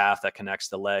lower calf that connects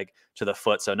the leg to the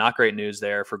foot. So not great news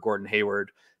there for Gordon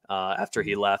Hayward after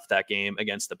he left that game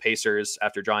against the Pacers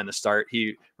after drawing the start.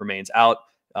 He remains out.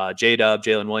 J-Dub,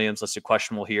 Jalen Williams listed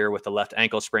questionable here with the left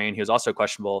ankle sprain. He was also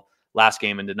questionable last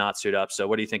game and did not suit up. So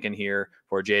what are you thinking here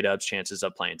for J-Dub's chances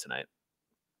of playing tonight?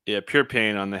 Yeah, pure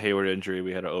pain on the Hayward injury.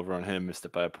 We had an over on him, missed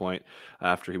it by a point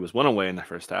after he was one away in the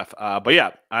first half.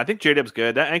 But I think J-Dub's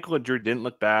good. That ankle injury didn't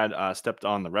look bad. Stepped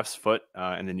on the ref's foot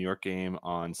in the New York game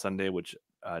on Sunday, which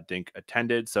Dink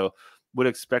attended. So would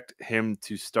expect him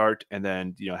to start and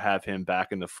then, have him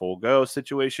back in the full go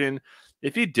situation.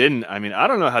 If he didn't, I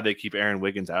don't know how they keep Aaron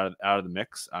Wiggins out of the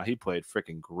mix. He played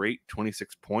freaking great.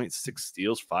 26 points, 6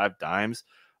 steals, 5 dimes.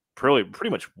 Pretty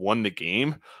much won the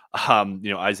game.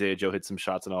 Isaiah Joe hit some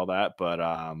shots and all that, but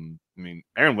mean,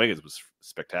 Aaron Wiggins was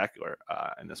spectacular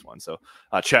in this one. So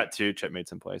Chet made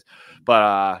some plays.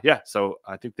 But yeah, so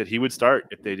I think that he would start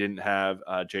if they didn't have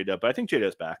J-Dub. But I think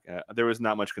J-Dub's back. There was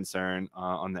not much concern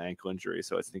on the ankle injury.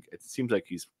 So I think it seems like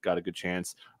he's got a good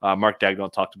chance. Mark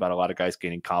Dagnall talked about a lot of guys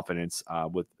gaining confidence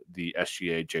with the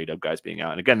SGA J-Dub guys being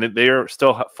out. And again, they are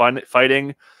still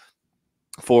fighting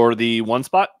for the one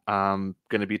spot. Going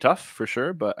to be tough for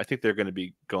sure, but I think they're going to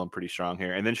be going pretty strong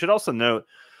here. And then should also note,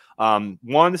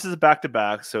 one, this is a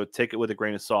back-to-back, so take it with a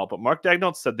grain of salt. But Mark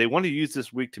Dagnall said they want to use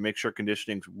this week to make sure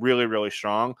conditioning's really, really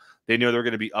strong. They know they're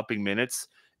going to be upping minutes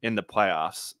in the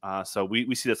playoffs. So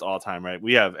we see this all the time, right?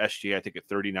 We have SGA, I think, at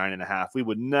 39.5. We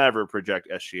would never project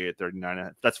SGA at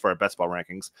 39.5. That's for our best ball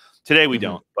rankings. Today we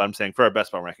don't, but I'm saying for our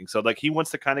best ball rankings. So, like, he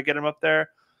wants to kind of get him up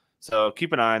there. So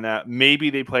keep an eye on that.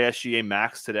 Maybe they play SGA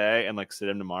max today and like sit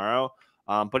him tomorrow.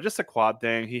 But just a quad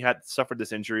thing. He had suffered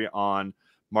this injury on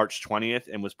March 20th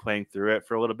and was playing through it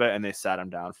for a little bit, and they sat him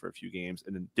down for a few games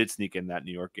and then did sneak in that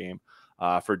New York game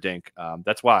for Dink.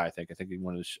 That's why I think he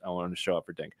wanted to show up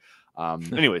for Dink.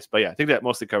 Anyways, but yeah, I think that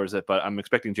mostly covers it. But I'm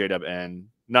expecting J-Dub and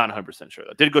not 100% sure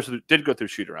though. Did go through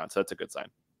shoot around, so that's a good sign.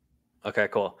 Okay,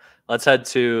 cool. Let's head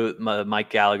to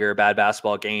Mike Gallagher bad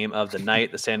basketball game of the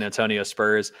night. The San Antonio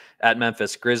Spurs at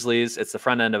Memphis Grizzlies. It's the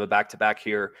front end of a back-to-back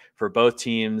here for both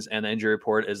teams, and the injury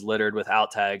report is littered with out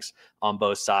tags on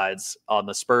both sides. On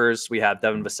the Spurs, we have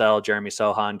Devin Vassell, Jeremy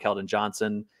Sohan, Keldon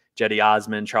Johnson, Jetty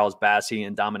Osman, Charles Bassey,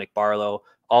 and Dominic Barlow,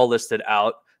 all listed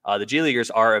out. The G Leaguers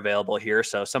are available here,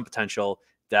 so some potential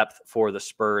depth for the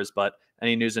Spurs, but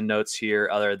any news and notes here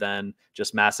other than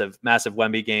just massive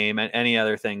Wemby game, and any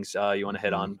other things you want to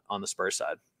hit on the Spurs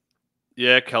side?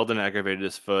 Yeah, Keldon aggravated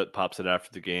his foot, pops it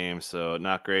after the game, so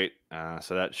not great.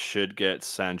 So that should get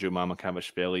Sandro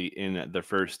Mamakavashvili in the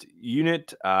first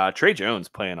unit. Trey Jones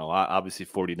playing a lot. Obviously,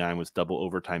 49 was double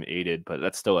overtime aided, but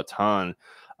that's still a ton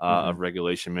of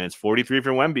regulation minutes. 43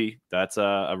 for Wemby. That's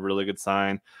a really good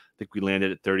sign. I think we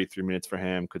landed at 33 minutes for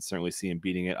him. Could certainly see him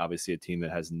beating it. Obviously, a team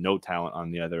that has no talent on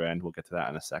the other end. We'll get to that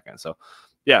in a second. So,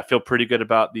 yeah, I feel pretty good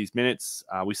about these minutes.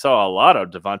 We saw a lot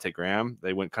of Devontae Graham.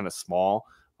 They went kind of small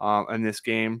in this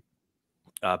game.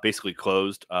 Basically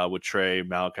closed with Trey,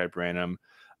 Malachi Branham,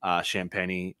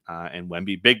 Champagny, and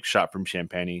Wemby. Big shot from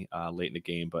Champagny late in the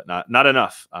game, but not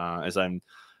enough.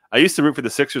 I used to root for the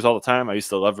Sixers all the time. I used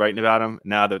to love writing about them.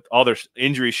 Now that all their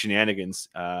injury shenanigans,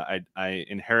 I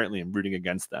inherently am rooting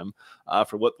against them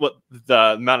for what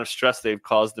the amount of stress they've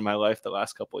caused in my life the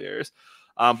last couple of years.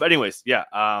 But anyways, yeah,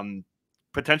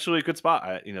 potentially a good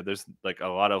spot. There's like a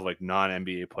lot of like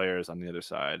non-NBA players on the other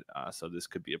side, so this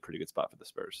could be a pretty good spot for the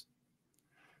Spurs.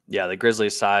 Yeah, the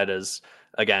Grizzlies side is,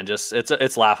 again, just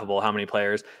it's laughable how many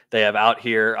players they have out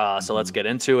here. So let's get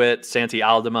into it. Santi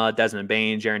Aldama, Desmond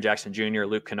Bain, Jaren Jackson Jr.,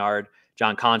 Luke Kennard,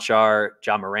 John Conchar,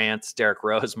 John Morant, Derrick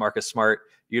Rose, Marcus Smart,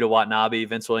 Yuta Watanabe,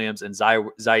 Vince Williams, and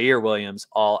Zaire Williams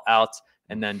all out.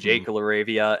 And then Jake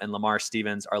LaRavia and Lamar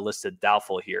Stevens are listed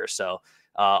doubtful here. So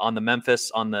on the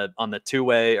Memphis, on the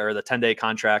two-way or the 10-day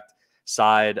contract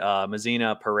side,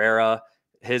 Mazina Pereira,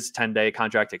 his 10-day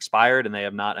contract expired and they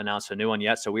have not announced a new one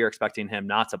yet. So we are expecting him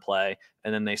not to play.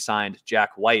 And then they signed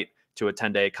Jack White to a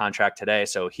 10-day contract today.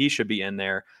 So he should be in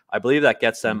there. I believe that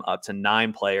gets them up to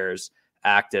 9 players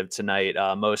active tonight.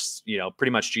 Most,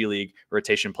 pretty much G League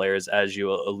rotation players, as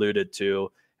you alluded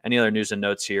to. Any other news and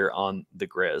notes here on the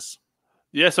Grizz?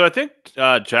 Yeah, so I think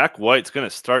Jack White's going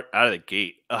to start out of the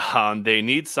gate. They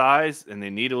need size and they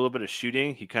need a little bit of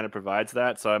shooting. He kind of provides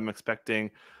that. So I'm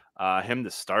expecting him to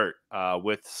start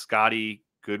with Scotty,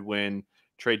 Goodwin,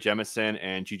 Trey Jemison,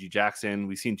 and Gigi Jackson.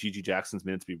 We've seen Gigi Jackson's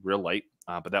minutes be real light,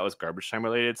 but that was garbage time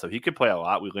related. So he could play a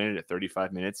lot. We landed at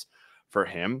 35 minutes for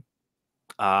him.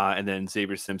 And then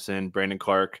Xavier Simpson, Brandon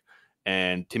Clark,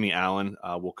 and Timmy Allen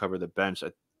will cover the bench.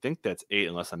 I think that's 8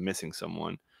 unless I'm missing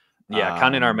someone. Yeah,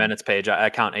 counting our minutes page, I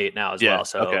count 8 now as well.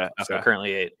 So, okay. So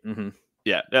currently 8. Mm-hmm.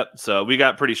 Yeah, yep. So we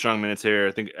got pretty strong minutes here.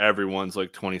 I think everyone's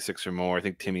like 26 or more. I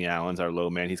think Timmy Allen's our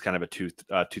low man. He's kind of a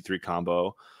 2-3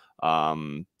 combo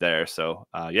there. So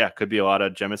yeah, could be a lot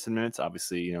of Jemison minutes.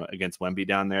 Obviously, against Wemby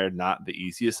down there, not the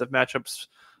easiest of matchups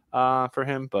for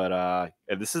him. But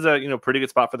this is a pretty good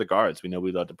spot for the guards. We know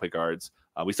we love to play guards.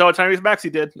 We saw what Tyrese Maxey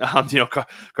did.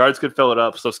 Guards could fill it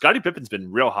up. So Scottie Pippen's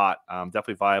been real hot.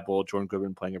 Definitely viable. Jordan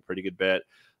Goodwin playing a pretty good bit.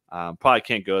 Probably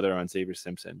can't go there on Xavier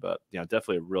Simpson, but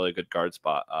definitely a really good guard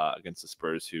spot against the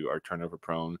Spurs, who are turnover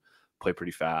prone, play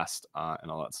pretty fast, and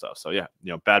all that stuff. So yeah,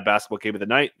 bad basketball game of the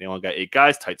night. They only got 8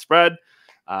 guys, tight spread.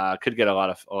 Could get a lot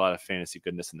of fantasy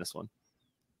goodness in this one.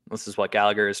 This is what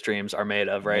Gallagher's dreams are made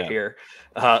of right Yeah. here.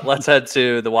 Let's head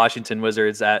to the Washington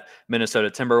Wizards at Minnesota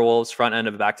Timberwolves. Front end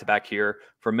of back-to-back here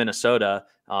for Minnesota.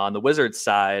 On the Wizards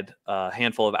side, a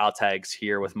handful of out tags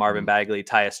here with Marvin Bagley,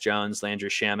 Tyus Jones, Landry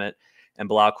Shamet, and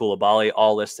Bilal Coulibaly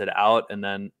all listed out. And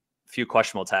then a few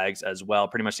questionable tags as well.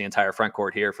 Pretty much the entire front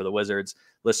court here for the Wizards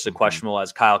listed questionable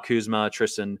as Kyle Kuzma,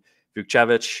 Tristan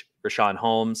Vukcevic, Rashawn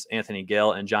Holmes, Anthony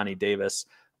Gill, and Johnny Davis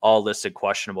all listed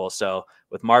questionable. So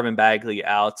with Marvin Bagley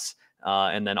out,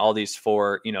 and then all these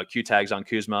four, Q tags on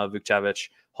Kuzma, Vukcevic,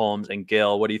 Holmes, and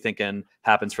Gill, what are you thinking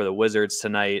happens for the Wizards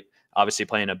tonight? Obviously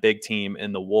playing a big team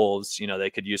in the Wolves, they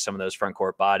could use some of those front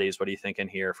court bodies. What are you thinking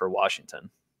here for Washington?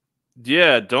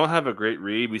 Yeah, don't have a great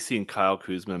read. We've seen Kyle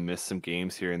Kuzma miss some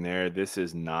games here and there. This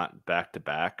is not back to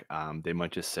back. They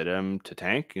might just sit him to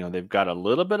tank. They've got a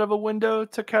little bit of a window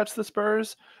to catch the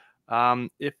Spurs.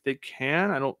 If they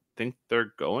can, I don't think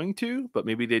they're going to, but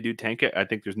maybe they do tank it. I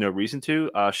think there's no reason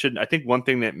to. I think one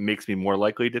thing that makes me more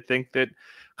likely to think that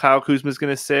Kyle Kuzma is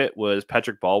going to sit was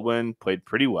Patrick Baldwin played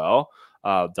pretty well,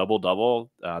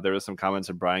 double. There was some comments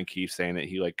from Brian Keefe saying that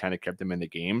he kind of kept him in the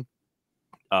game.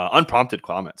 Unprompted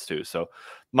comments too. So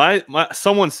my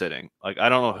someone's sitting. I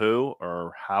don't know who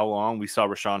or how long. We saw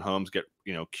Rashawn Holmes get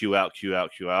Q out.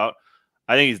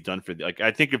 I think he's done for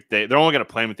I think if they're only going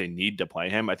to play him if they need to play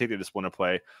him. I think they just want to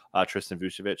play Tristan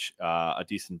Vucevic a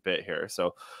decent bit here.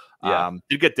 So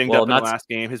did get dinged up in the last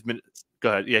game. His minutes. Go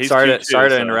ahead. Yeah, he's sorry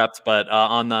to interrupt, but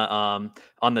on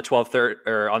the 12:30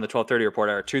 or on the 12:30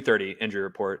 report or 2:30 injury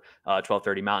report,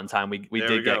 12:30 Mountain Time, we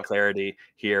did get clarity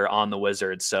here on the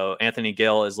Wizards. So Anthony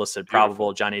Gill is listed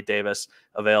probable, Johnny Davis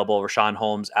available, Rashawn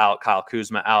Holmes out, Kyle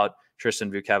Kuzma out,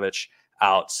 Tristan Vukcevic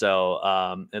out.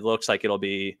 So it looks like it'll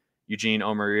be Eugene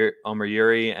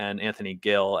Omoyuri and Anthony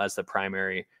Gill as the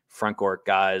primary front court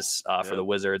guys for the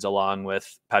Wizards, along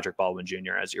with Patrick Baldwin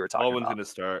Jr., as you were talking Baldwin's about. going to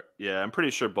start. Yeah, I'm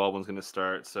pretty sure Baldwin's going to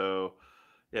start. So,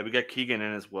 yeah, we got Keegan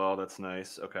in as well. That's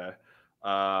nice. Okay.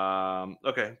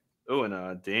 Okay. Oh,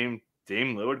 and Dame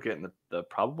Lillard getting the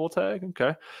probable tag.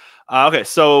 Okay. Okay,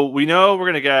 so we know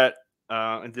we're going to get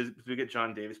and did we get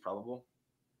John Davis probable?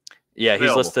 Yeah,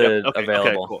 he's listed available.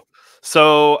 Okay, cool.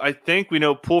 So I think we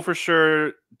know Poole for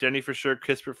sure, Denny for sure,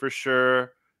 Kispert for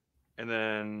sure, and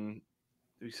then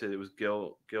you said it was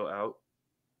Gill out.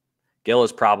 Gill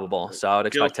is probable, so I would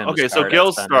expect him. Okay, so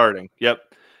Gill's starting.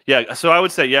 Yep. Yeah. So I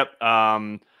would say yep.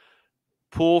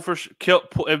 Poole for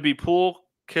it'd be Poole,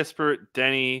 Kispert,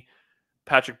 Denny,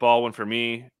 Patrick Baldwin for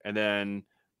me, and then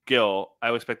Gill.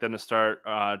 I would expect them to start.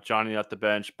 Johnny off the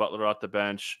bench, Butler off the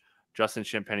bench, Justin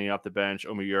Champagnie off the bench,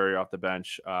 Omoyuri off the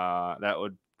bench. That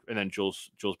would, and then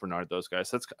Jules Bernard. Those guys.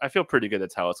 So I feel pretty good.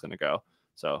 That's how it's going to go.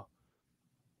 So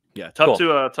yeah, tough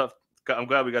tough. I'm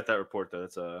glad we got that report though.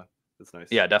 That's nice.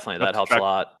 Yeah, definitely. That helps a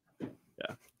lot.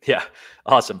 Yeah.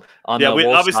 Awesome. We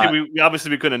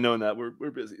obviously couldn't have known that.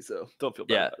 We're busy, so don't feel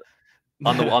bad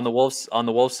about it. on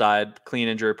the Wolves side, clean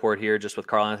injury report here, just with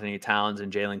Karl Anthony Towns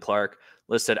and Jalen Clark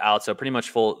listed out. So pretty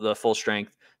much the full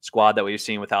strength squad that we've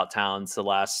seen without Towns the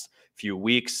last few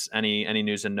weeks. Any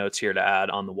news and notes here to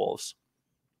add on the Wolves?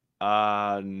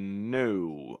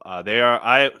 No. They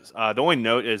are. The only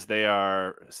note is they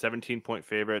are 17-point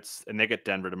favorites, and they get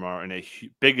Denver tomorrow in a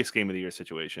biggest game of the year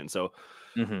situation. So,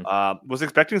 was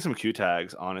expecting some Q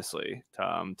tags, honestly,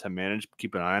 to manage,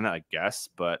 keep an eye on that, I guess.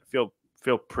 But feel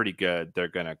pretty good. They're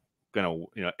gonna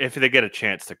if they get a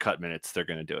chance to cut minutes, they're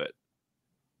gonna do it.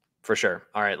 For sure.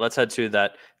 All right, let's head to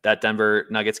that Denver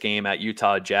Nuggets game at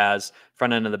Utah Jazz.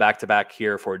 Front end of the back-to-back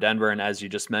here for Denver. And as you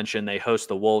just mentioned, they host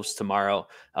the Wolves tomorrow,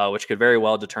 which could very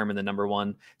well determine the number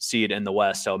one seed in the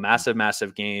West. So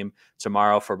massive game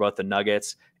tomorrow for both the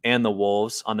Nuggets and the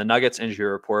Wolves. On the Nuggets injury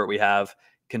report, we have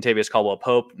Kentavious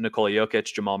Caldwell-Pope, Nikola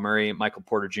Jokic, Jamal Murray, Michael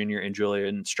Porter Jr., and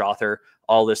Julian Strawther,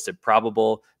 all listed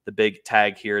probable. The big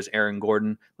tag here is Aaron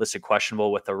Gordon, listed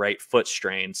questionable with the right foot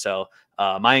strain. So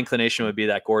my inclination would be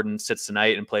that Gordon sits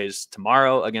tonight and plays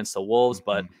tomorrow against the Wolves,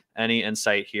 but any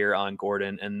insight here on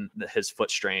Gordon and his foot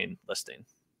strain listing?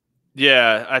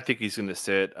 Yeah, I think he's going to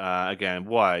sit. Again,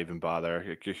 why even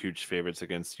bother? You're huge favorites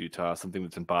against Utah, something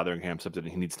that's been bothering him, something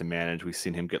he needs to manage. We've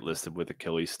seen him get listed with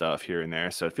Achilles stuff here and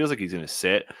there, so it feels like he's going to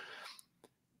sit.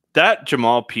 That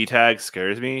Jamal P tag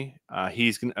scares me.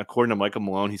 He's going, according to Michael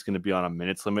Malone, he's going to be on a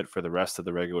minutes limit for the rest of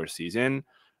the regular season.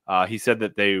 He said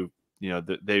that they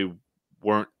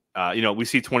weren't. We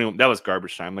see 21. That was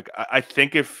garbage time. Like I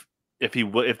think if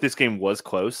this game was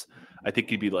close, I think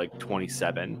he'd be like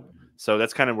 27. So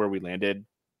that's kind of where we landed.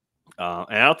 And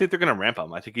I don't think they're going to ramp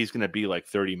him. I think he's going to be like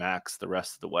 30 max the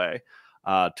rest of the way.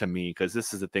 to me, because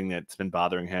this is the thing that's been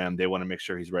bothering him. They want to make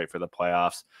sure he's right for the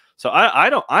playoffs. So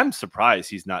I'm surprised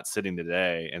he's not sitting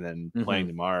today and then playing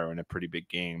tomorrow in a pretty big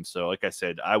game. So like I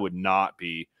said, I would not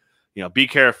be, be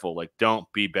careful. Like, don't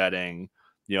be betting,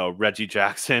 Reggie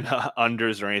Jackson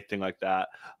unders or anything like that.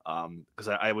 Because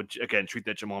I would, again, treat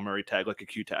that Jamal Murray tag like a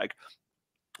Q tag.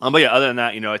 But yeah, other than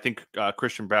that, I think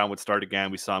Christian Brown would start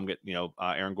again. We saw him get,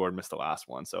 Aaron Gordon missed the last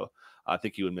one, so I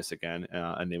think he would miss again,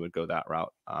 and they would go that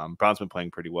route. Brown's been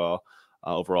playing pretty well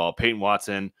overall. Peyton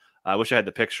Watson, I wish I had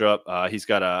the picture up. He's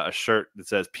got a shirt that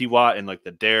says P Watt in like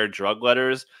the Dare drug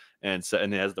letters, and so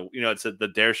it has the it said the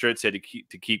Dare shirt said to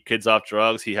keep kids off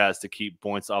drugs. He has to keep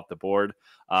points off the board.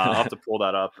 I'll have to pull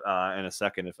that up in a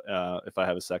second if I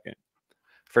have a second.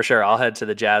 For sure. I'll head to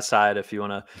the Jazz side if you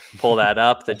want to pull that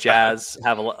up. The Jazz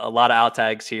have a lot of out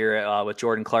tags here with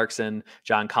Jordan Clarkson,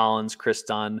 John Collins, Chris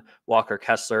Dunn, Walker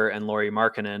Kessler, and Lauri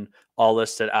Markkanen all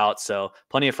listed out. So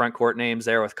plenty of front court names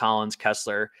there with Collins,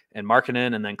 Kessler, and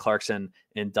Markkanen, and then Clarkson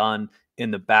and Dunn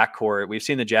in the backcourt. We've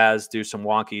seen the Jazz do some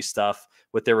wonky stuff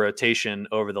with their rotation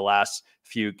over the last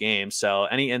few games. So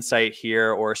any insight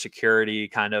here or security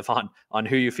kind of on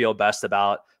who you feel best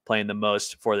about playing the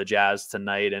most for the Jazz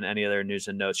tonight, and any other news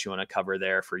and notes you want to cover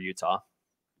there for Utah?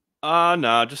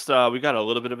 No, just we got a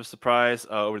little bit of a surprise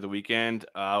over the weekend.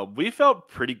 We felt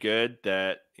pretty good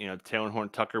that Taylor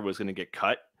Horton-Tucker was going to get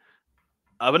cut,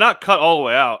 but not cut all the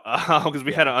way out because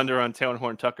we had an under on Taylor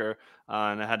Horton-Tucker,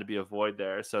 and it had to be a void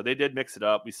there. So they did mix it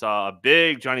up. We saw a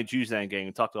big Johnny Juzang game.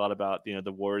 We talked a lot about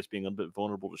the Warriors being a little bit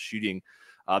vulnerable to shooting.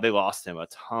 They lost him a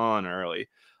ton early.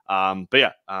 But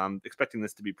yeah, expecting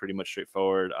this to be pretty much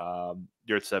straightforward.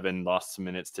 Yurtseven lost some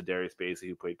minutes to Darius Bazley,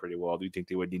 who played pretty well. Do you think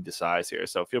they would need the size here?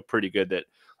 So I feel pretty good that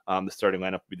the starting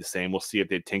lineup will be the same. We'll see if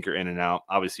they tinker in and out.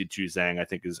 Obviously, Juzang, I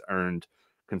think, has earned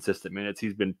consistent minutes.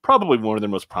 He's been probably one of their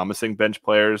most promising bench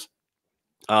players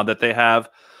that they have.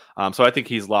 So I think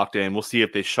he's locked in. We'll see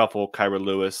if they shuffle Kyra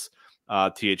Lewis,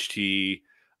 THT,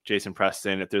 Jason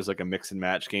Preston, if there's like a mix and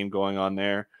match game going on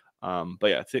there. But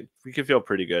yeah, I think we can feel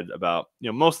pretty good about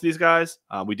most of these guys.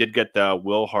 We did get the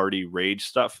Will Hardy rage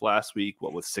stuff last week.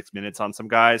 What was 6 minutes on some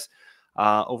guys?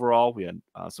 Overall, we had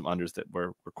some unders that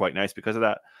were quite nice because of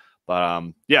that. But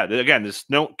yeah, again, there's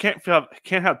can't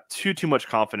have too much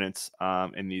confidence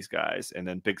in these guys, and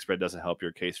then big spread doesn't help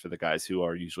your case for the guys who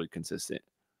are usually consistent.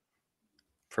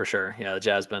 For sure. Yeah, the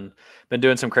Jazz been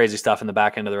doing some crazy stuff in the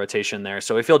back end of the rotation there.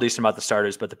 So we feel decent about the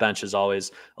starters, but the bench is always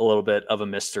a little bit of a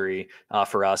mystery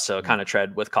for us. So kind of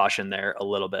tread with caution there a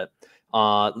little bit.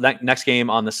 Next game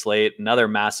on the slate, another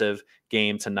massive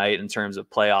game tonight in terms of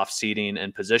playoff seeding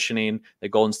and positioning. The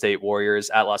Golden State Warriors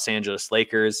at Los Angeles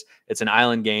Lakers. It's an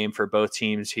island game for both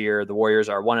teams here. The Warriors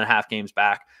are 1.5 games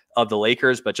back of the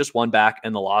Lakers, but just one back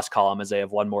in the loss column as they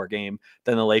have one more game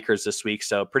than the Lakers this week.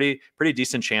 So pretty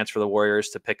decent chance for the Warriors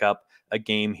to pick up a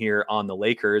game here on the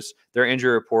Lakers. Their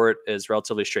injury report is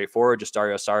relatively straightforward. Just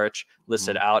Dario Saric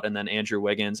listed out, and then Andrew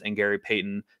Wiggins and Gary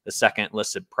Payton, the second,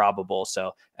 listed probable.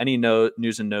 So any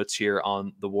news and notes here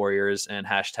on the Warriors and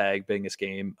hashtag biggest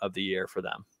game of the year for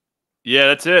them? Yeah,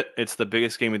 that's it. It's the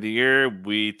biggest game of the year.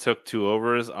 We took 2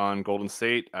 overs on Golden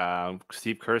State.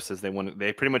 Steve Kerr says they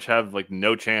pretty much have like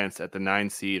no chance at the 9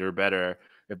 seed or better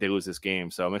if they lose this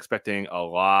game. So I'm expecting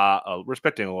we're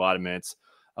expecting a lot of minutes.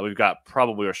 We've got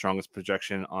probably our strongest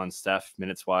projection on Steph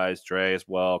minutes wise, Dre as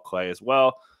well, Clay as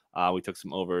well. We took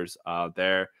some overs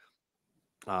there.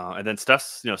 And then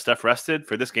Steph rested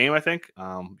for this game, I think.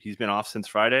 He's been off since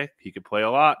Friday. He could play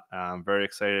a lot. I'm very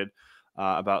excited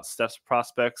about Steph's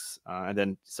prospects. And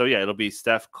then, so yeah, it'll be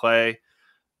Steph, Clay.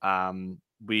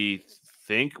 We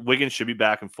think Wiggins should be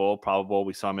back in full, probable.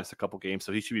 We saw him miss a couple games,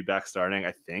 so he should be back starting,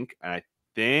 I think. And I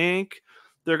think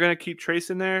they're going to keep Trace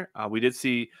in there. We did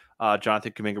see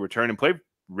Jonathan Kuminga return and play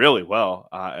really well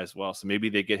as well. So maybe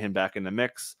they get him back in the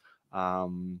mix.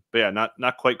 But yeah,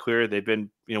 not quite clear. They've been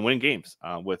winning games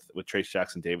with Trace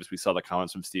Jackson Davis. We saw the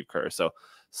comments from Steve Kerr. So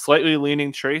slightly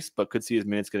leaning Trace, but could see his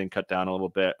minutes getting cut down a little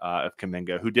bit of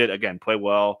Kuminga, who did again play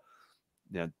well.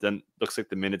 Yeah, then looks like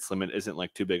the minutes limit isn't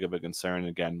like too big of a concern.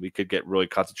 Again, we could get really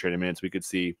concentrated minutes. We could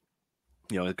see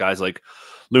guys like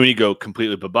Looney go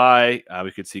completely bye-bye.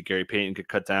 We could see Gary Payton get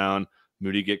cut down,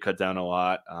 Moody get cut down a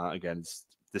lot. Again,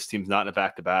 this team's not in a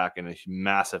back-to-back and a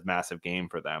massive game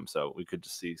for them. So we could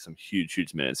just see some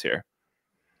huge minutes here.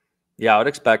 Yeah, I would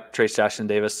expect Trace Jackson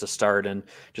Davis to start and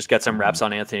just get some reps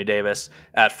on Anthony Davis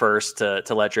at first to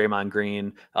let Draymond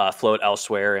Green float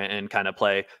elsewhere and kind of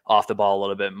play off the ball a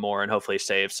little bit more and hopefully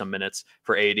save some minutes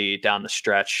for AD down the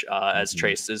stretch as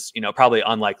Trace is, probably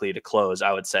unlikely to close,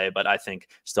 I would say, but I think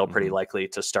still pretty likely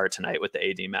to start tonight with the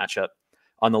AD matchup.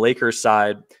 On the Lakers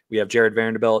side, we have Jared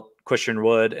Vanderbilt, Christian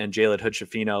Wood and Jalen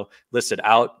Hood-Schifino listed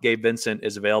out. Gabe Vincent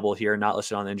is available here, not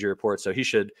listed on the injury report, so he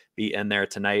should be in there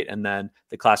tonight. And then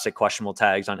the classic questionable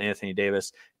tags on Anthony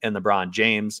Davis and LeBron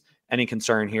James. Any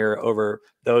concern here over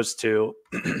those two,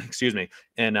 excuse me,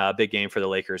 in a big game for the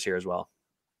Lakers here as well?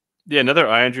 Yeah, another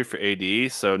eye injury for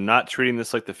AD. So not treating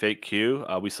this like the fake Q.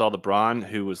 We saw LeBron,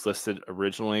 who was listed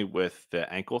originally with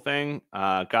the ankle thing,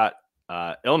 got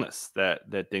illness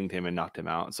that dinged him and knocked him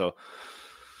out. So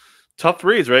tough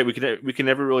reads, right? We can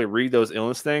never really read those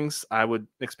illness things. I would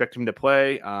expect him to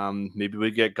play. Maybe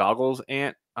we get goggles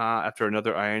Ant after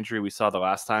another eye injury. We saw the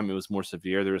last time it was more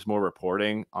severe. There was more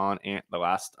reporting on Ant the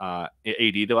last AD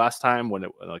the last time when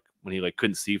he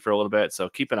couldn't see for a little bit. So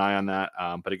keep an eye on that.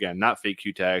 But again, not fake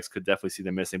Q tags. Could definitely see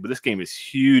them missing. But this game is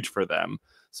huge for them.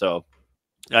 So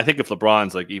I think if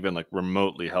LeBron's even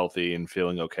remotely healthy and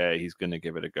feeling okay, he's going to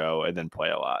give it a go and then play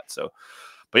a lot. So,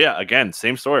 but yeah, again,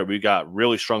 same story. We got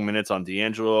really strong minutes on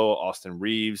D'Angelo, Austin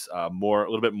Reeves, a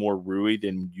little bit more Rui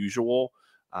than usual,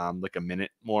 like a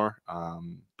minute more.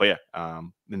 But yeah,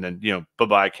 and then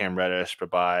bye Cam Reddish,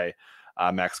 bye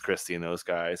Max Christie and those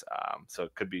guys. So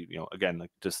it could be again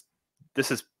just this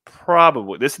is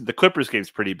probably the Clippers game's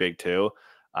pretty big too,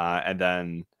 and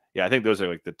then. Yeah, I think those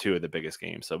are the two of the biggest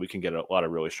games. So we can get a lot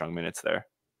of really strong minutes there.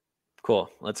 Cool.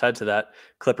 Let's head to that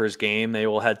Clippers game. They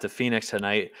will head to Phoenix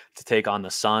tonight to take on the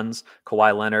Suns.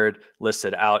 Kawhi Leonard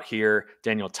listed out here.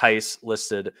 Daniel Tice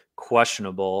listed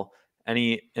questionable.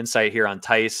 Any insight here on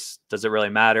Tice? Does it really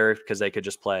matter? Because they could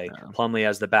just play Plumlee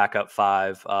as the backup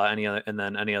five. Any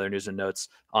other news and notes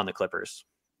on the Clippers?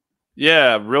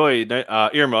 Yeah, really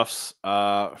earmuffs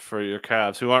for your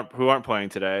Cavs who aren't playing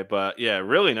today, but yeah,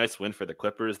 really nice win for the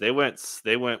Clippers. They went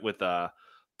with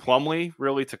Plumlee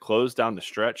really to close down the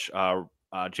stretch.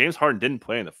 James Harden didn't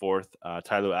play in the fourth.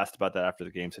 Tyler asked about that after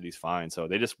the game, said he's fine. So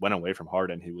they just went away from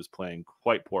Harden, who was playing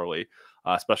quite poorly,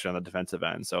 especially on the defensive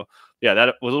end. So yeah,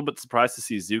 that was a little bit surprised to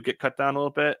see Zoo get cut down a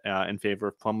little bit in favor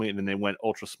of Plumlee, and then they went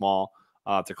ultra small.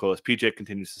 To close. PJ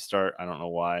continues to start. I don't know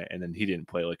why. And then he didn't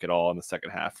play at all in the second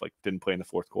half, didn't play in the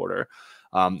fourth quarter.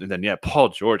 And then, yeah, Paul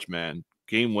George, man,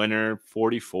 game winner,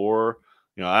 44.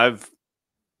 I've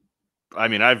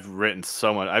written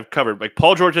so much. I've covered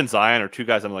Paul George and Zion are two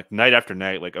guys I'm night after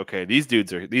night, okay, these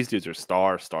dudes are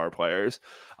star players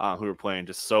who are playing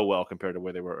just so well compared to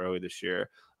where they were early this year.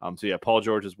 So yeah, Paul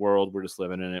George's world, we're just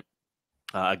living in it.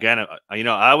 Again,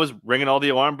 I was ringing all the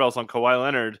alarm bells on Kawhi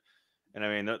Leonard. And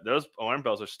I mean, those alarm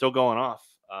bells are still going off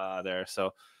there.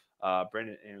 So,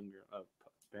 Brandon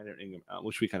Ingram,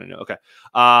 which we kind of know. Okay.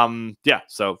 Yeah.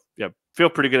 So, yeah, feel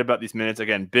pretty good about these minutes.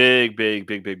 Again, big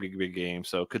game.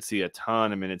 So, could see a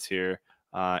ton of minutes here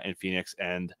in Phoenix.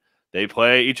 And they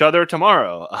play each other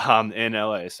tomorrow in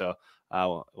LA. So,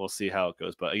 we'll see how it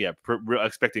goes. But, yeah,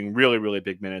 expecting really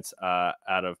big minutes out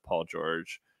of Paul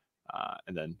George.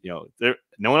 And then,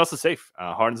 no one else is safe.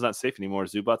 Harden's not safe anymore.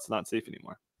 Zubac's not safe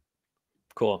anymore.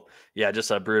 Cool. Yeah, just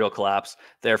a brutal collapse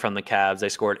there from the Cavs. They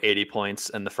scored 80 points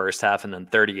in the first half and then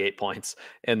 38 points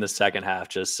in the second half.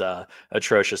 Just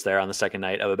atrocious there on the second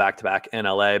night of a back-to-back in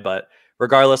LA. But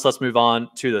regardless, let's move on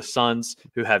to the Suns,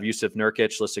 who have Yusuf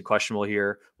Nurkic listed questionable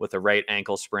here with a right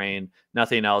ankle sprain.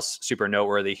 Nothing else super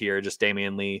noteworthy here, just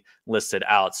Damian Lee listed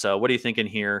out. So what are you thinking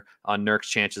here on Nurk's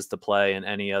chances to play, and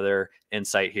any other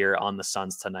insight here on the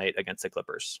Suns tonight against the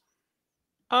Clippers?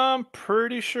 I'm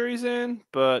pretty sure he's in,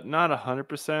 but not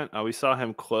 100%. We saw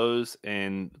him close,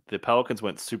 and the Pelicans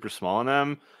went super small on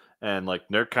them, and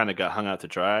Nurk kind of got hung out to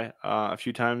dry a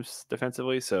few times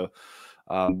defensively. So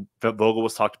Vogel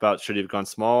was talked about should he have gone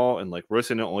small, and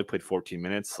Rosen only played 14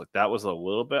 minutes. That was a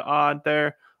little bit odd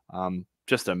there.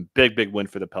 Just a big win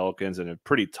for the Pelicans and a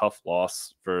pretty tough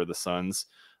loss for the Suns.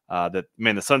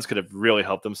 The Suns could have really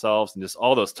helped themselves, and just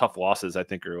all those tough losses I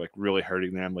think are really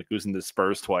hurting them, losing the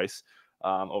Spurs twice.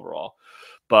 Overall.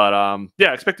 But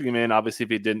yeah, expecting him in. Obviously,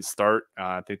 if he didn't start,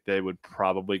 I think they would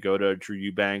probably go to Drew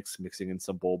Eubanks, mixing in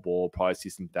some Bol, probably see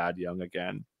some Thad Young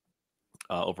again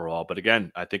overall. But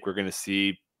again, I think we're going to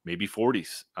see maybe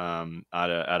 40s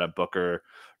out of Booker,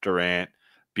 Durant.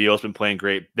 Beal's been playing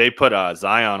great. They put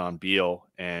Zion on Beal,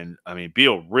 and I mean,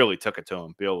 Beal really took it to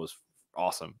him. Beal was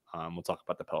awesome. We'll talk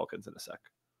about the Pelicans in a sec.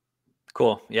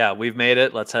 Cool. Yeah, we've made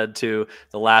it. Let's head to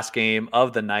the last game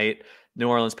of the night. New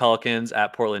Orleans Pelicans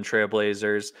at Portland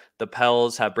Trailblazers. The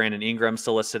Pels have Brandon Ingram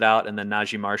still listed out, and then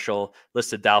Najee Marshall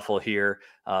listed doubtful here.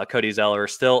 Cody Zeller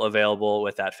still available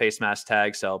with that face mask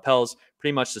tag. So Pels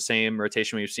pretty much the same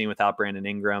rotation we've seen without Brandon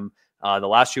Ingram the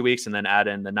last few weeks, and then add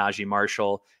in the Najee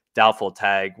Marshall doubtful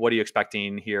tag. What are you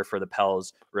expecting here for the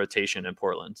Pels rotation in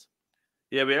Portland?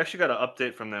 Yeah, we actually got an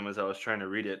update from them as I was trying to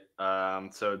read it.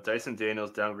 So Dyson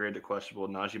Daniels downgraded to questionable,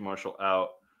 Najee Marshall out.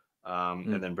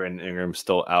 And then Brandon Ingram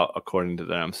still out according to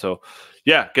them. So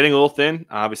yeah, getting a little thin.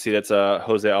 Obviously that's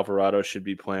Jose Alvarado should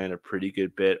be playing a pretty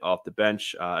good bit off the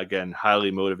bench. Again,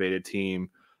 highly motivated team.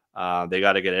 They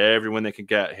got to get everyone they can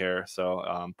get here.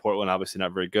 So Portland obviously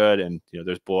not very good, and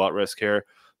there's blowout risk here,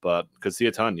 but could see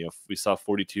a ton. We saw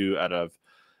 42 out of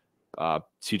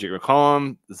TJ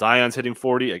McCollum. Zion's hitting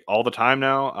 40 like all the time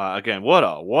now. Again, what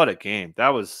a game that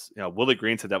was. Willie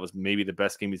Green said that was maybe the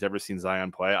best game he's ever seen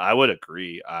Zion play. I would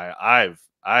agree. I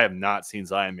have not seen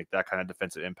Zion make that kind of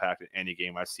defensive impact in any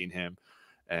game I've seen him.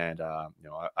 And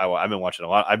I've been watching a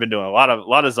lot. I've been doing a lot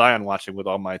of Zion watching with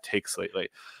all my takes lately.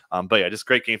 But yeah, just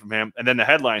great game from him. And then the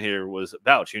headline here was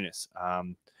Valanciunas.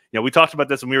 We talked about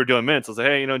this when we were doing minutes. I was like,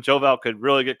 hey, Joe Val could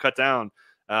really get cut down.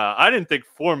 I didn't think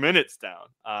 4 minutes down.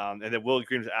 And then Will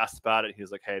Green was asked about it. He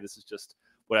was like, hey, this is just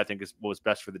what I think is what was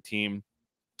best for the team.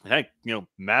 And hey,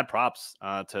 mad props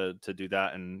to do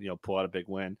that and, pull out a big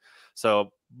win. So a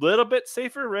little bit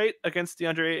safer, right, against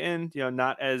DeAndre Ayton,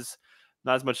 not as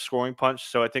much scoring punch.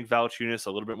 So I think Valanciunas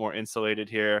a little bit more insulated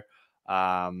here.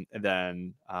 But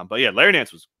yeah, Larry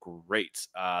Nance was great.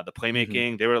 The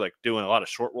playmaking, they were like doing a lot of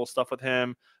short roll stuff with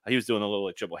him. He was doing a little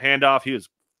like dribble handoff. He was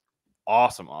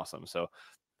awesome. So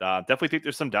definitely think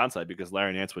there's some downside because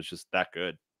Larry Nance was just that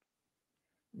good.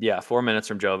 Yeah, 4 minutes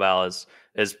from Joe Val is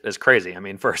crazy. I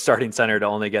mean, for a starting center to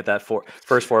only get that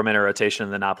first 4 minute rotation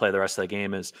and then not play the rest of the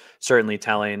game is certainly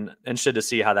telling. Interested to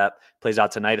see how that plays out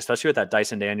tonight, especially with that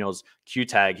Dyson Daniels Q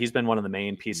tag. He's been one of the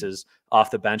main pieces off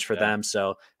the bench for them.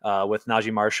 So with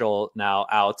Najee Marshall now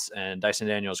out and Dyson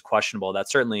Daniels questionable,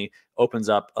 that certainly opens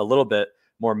up a little bit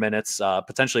more minutes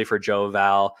potentially for Joe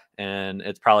Val, and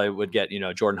it probably would get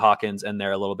Jordan Hawkins in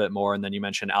there a little bit more. And then you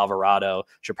mentioned Alvarado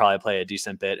should probably play a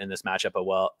decent bit in this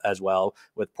matchup as well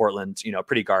with Portland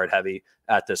pretty guard heavy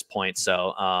at this point.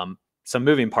 So some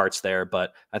moving parts there,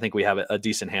 but I think we have a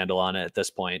decent handle on it at this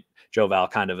point. Joe Val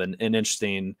kind of an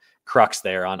interesting crux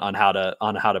there on how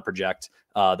to project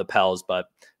the Pels, but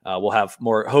we'll have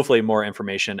hopefully more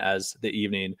information as the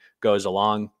evening goes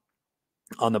along.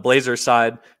 On the Blazers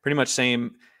side, pretty much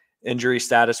same injury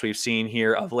status we've seen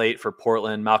here of late for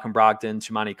Portland. Malcolm Brogdon,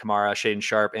 Tumani Kamara, Shaden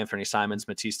Sharp, Anthony Simons,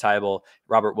 Matisse Thybulle,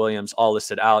 Robert Williams, all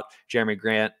listed out. Jeremy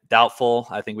Grant, doubtful.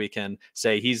 I think we can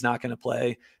say he's not going to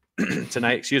play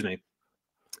tonight. Excuse me.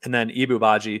 And then Ibu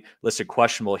Baji listed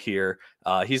questionable here.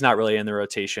 He's not really in the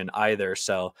rotation either.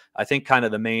 So I think kind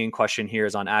of the main question here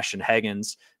is on Ashton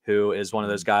Hagens, who is one of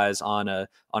those guys on a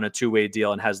two-way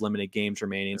deal and has limited games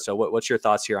remaining. So what's your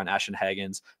thoughts here on Ashton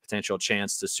Hagens' potential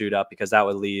chance to suit up? Because that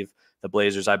would leave the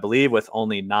Blazers, I believe, with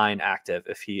only 9 active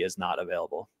if he is not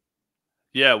available.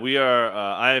 Yeah, we are.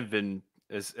 I have been,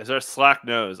 as our Slack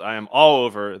knows, I am all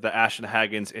over the Ashton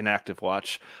Hagens inactive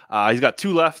watch. He's got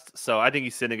 2 left, so I think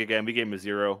he's sitting again. We gave him a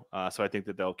 0, so I think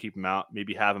that they'll keep him out,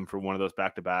 maybe have him for one of those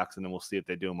back-to-backs, and then we'll see if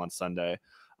they do him on Sunday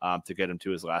to get him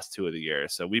to his last 2 of the year.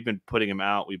 So we've been putting him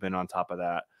out. We've been on top of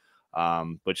that,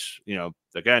 which,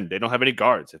 again, they don't have any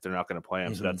guards if they're not going to play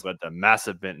him. So that's led to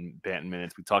massive Banton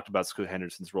minutes. We talked about Scoot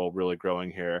Henderson's role really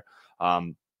growing here.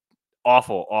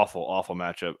 Awful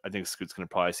matchup. I think Scoot's going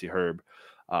to probably see Herb.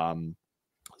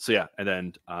 So yeah, and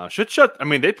then Shut. I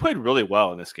mean, they played really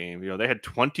well in this game. They had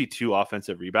 22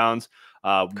 offensive rebounds.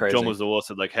 Joe Mazzulla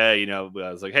said like, hey, I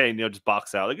was like, hey, just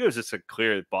box out. Like it was just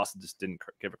clear that Boston just didn't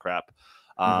give a crap.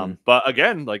 But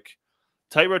again, like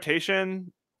tight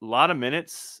rotation, a lot of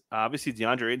minutes. Obviously,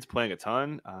 DeAndre Ayton's playing a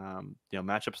ton.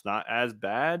 Matchup's not as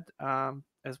bad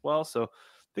as well. So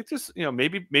I think this,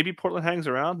 maybe Portland hangs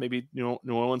around. Maybe New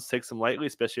Orleans takes them lightly,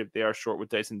 especially if they are short with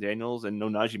Dyson Daniels and no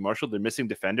Najee Marshall. They're missing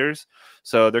defenders,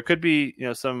 so there could be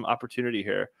some opportunity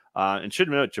here. And should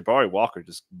note Jabari Walker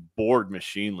just board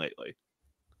machine lately.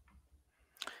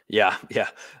 Yeah.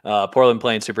 Portland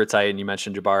playing super tight, and you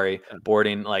mentioned Jabari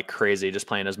boarding like crazy, just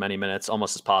playing as many minutes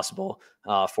almost as possible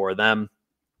for them.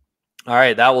 All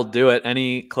right, that will do it.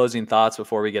 Any closing thoughts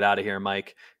before we get out of here,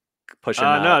 Mike? Pushing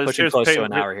close to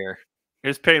an hour here.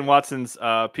 Here's Peyton Watson's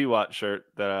P-Watt shirt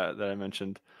that I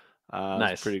mentioned.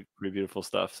 Nice. Pretty beautiful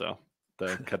stuff. So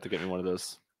they kept to get me one of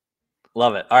those.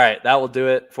 Love it. All right, that will do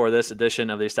it for this edition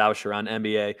of the Established Run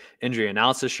NBA Injury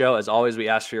Analysis Show. As always, we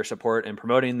ask for your support in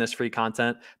promoting this free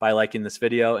content by liking this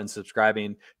video and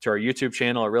subscribing to our YouTube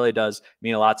channel. It really does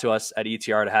mean a lot to us at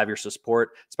ETR to have your support,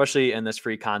 especially in this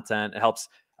free content. It helps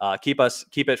keep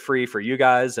it free for you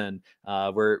guys, and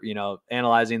we're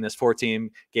analyzing this 4-team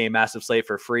game massive slate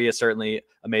for free. Is certainly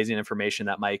amazing information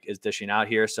that Mike is dishing out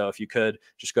here. So if you could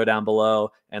just go down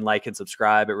below and like and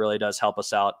subscribe, it really does help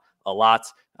us out a lot.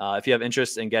 If you have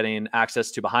interest in getting access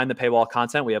to behind the paywall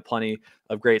content, we have plenty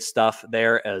of great stuff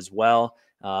there as well.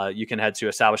 You can head to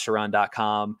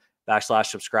establishedtorun.com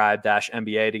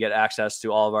DFS.com/subscribe-MBA to get access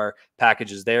to all of our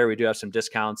packages there. We do have some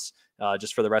discounts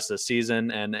just for the rest of the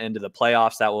season and into the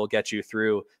playoffs that will get you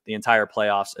through the entire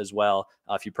playoffs as well.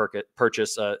 If you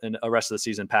purchase a rest of the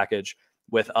season package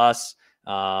with us.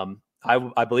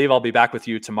 I believe I'll be back with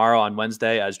you tomorrow on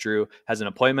Wednesday as Drew has an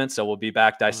appointment. So we'll be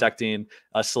back dissecting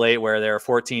a slate where there are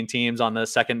 14 teams on the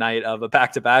second night of a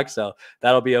back-to-back. So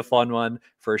that'll be a fun one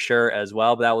for sure as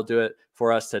well. But that will do it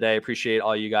for us today. Appreciate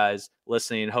all you guys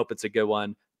listening. Hope it's a good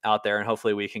one out there. And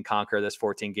hopefully we can conquer this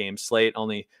 14-game slate.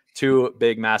 Only 2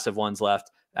 big, massive ones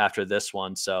left after this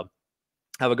one. So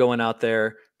have a good one out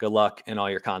there. Good luck in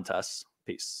all your contests.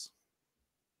 Peace.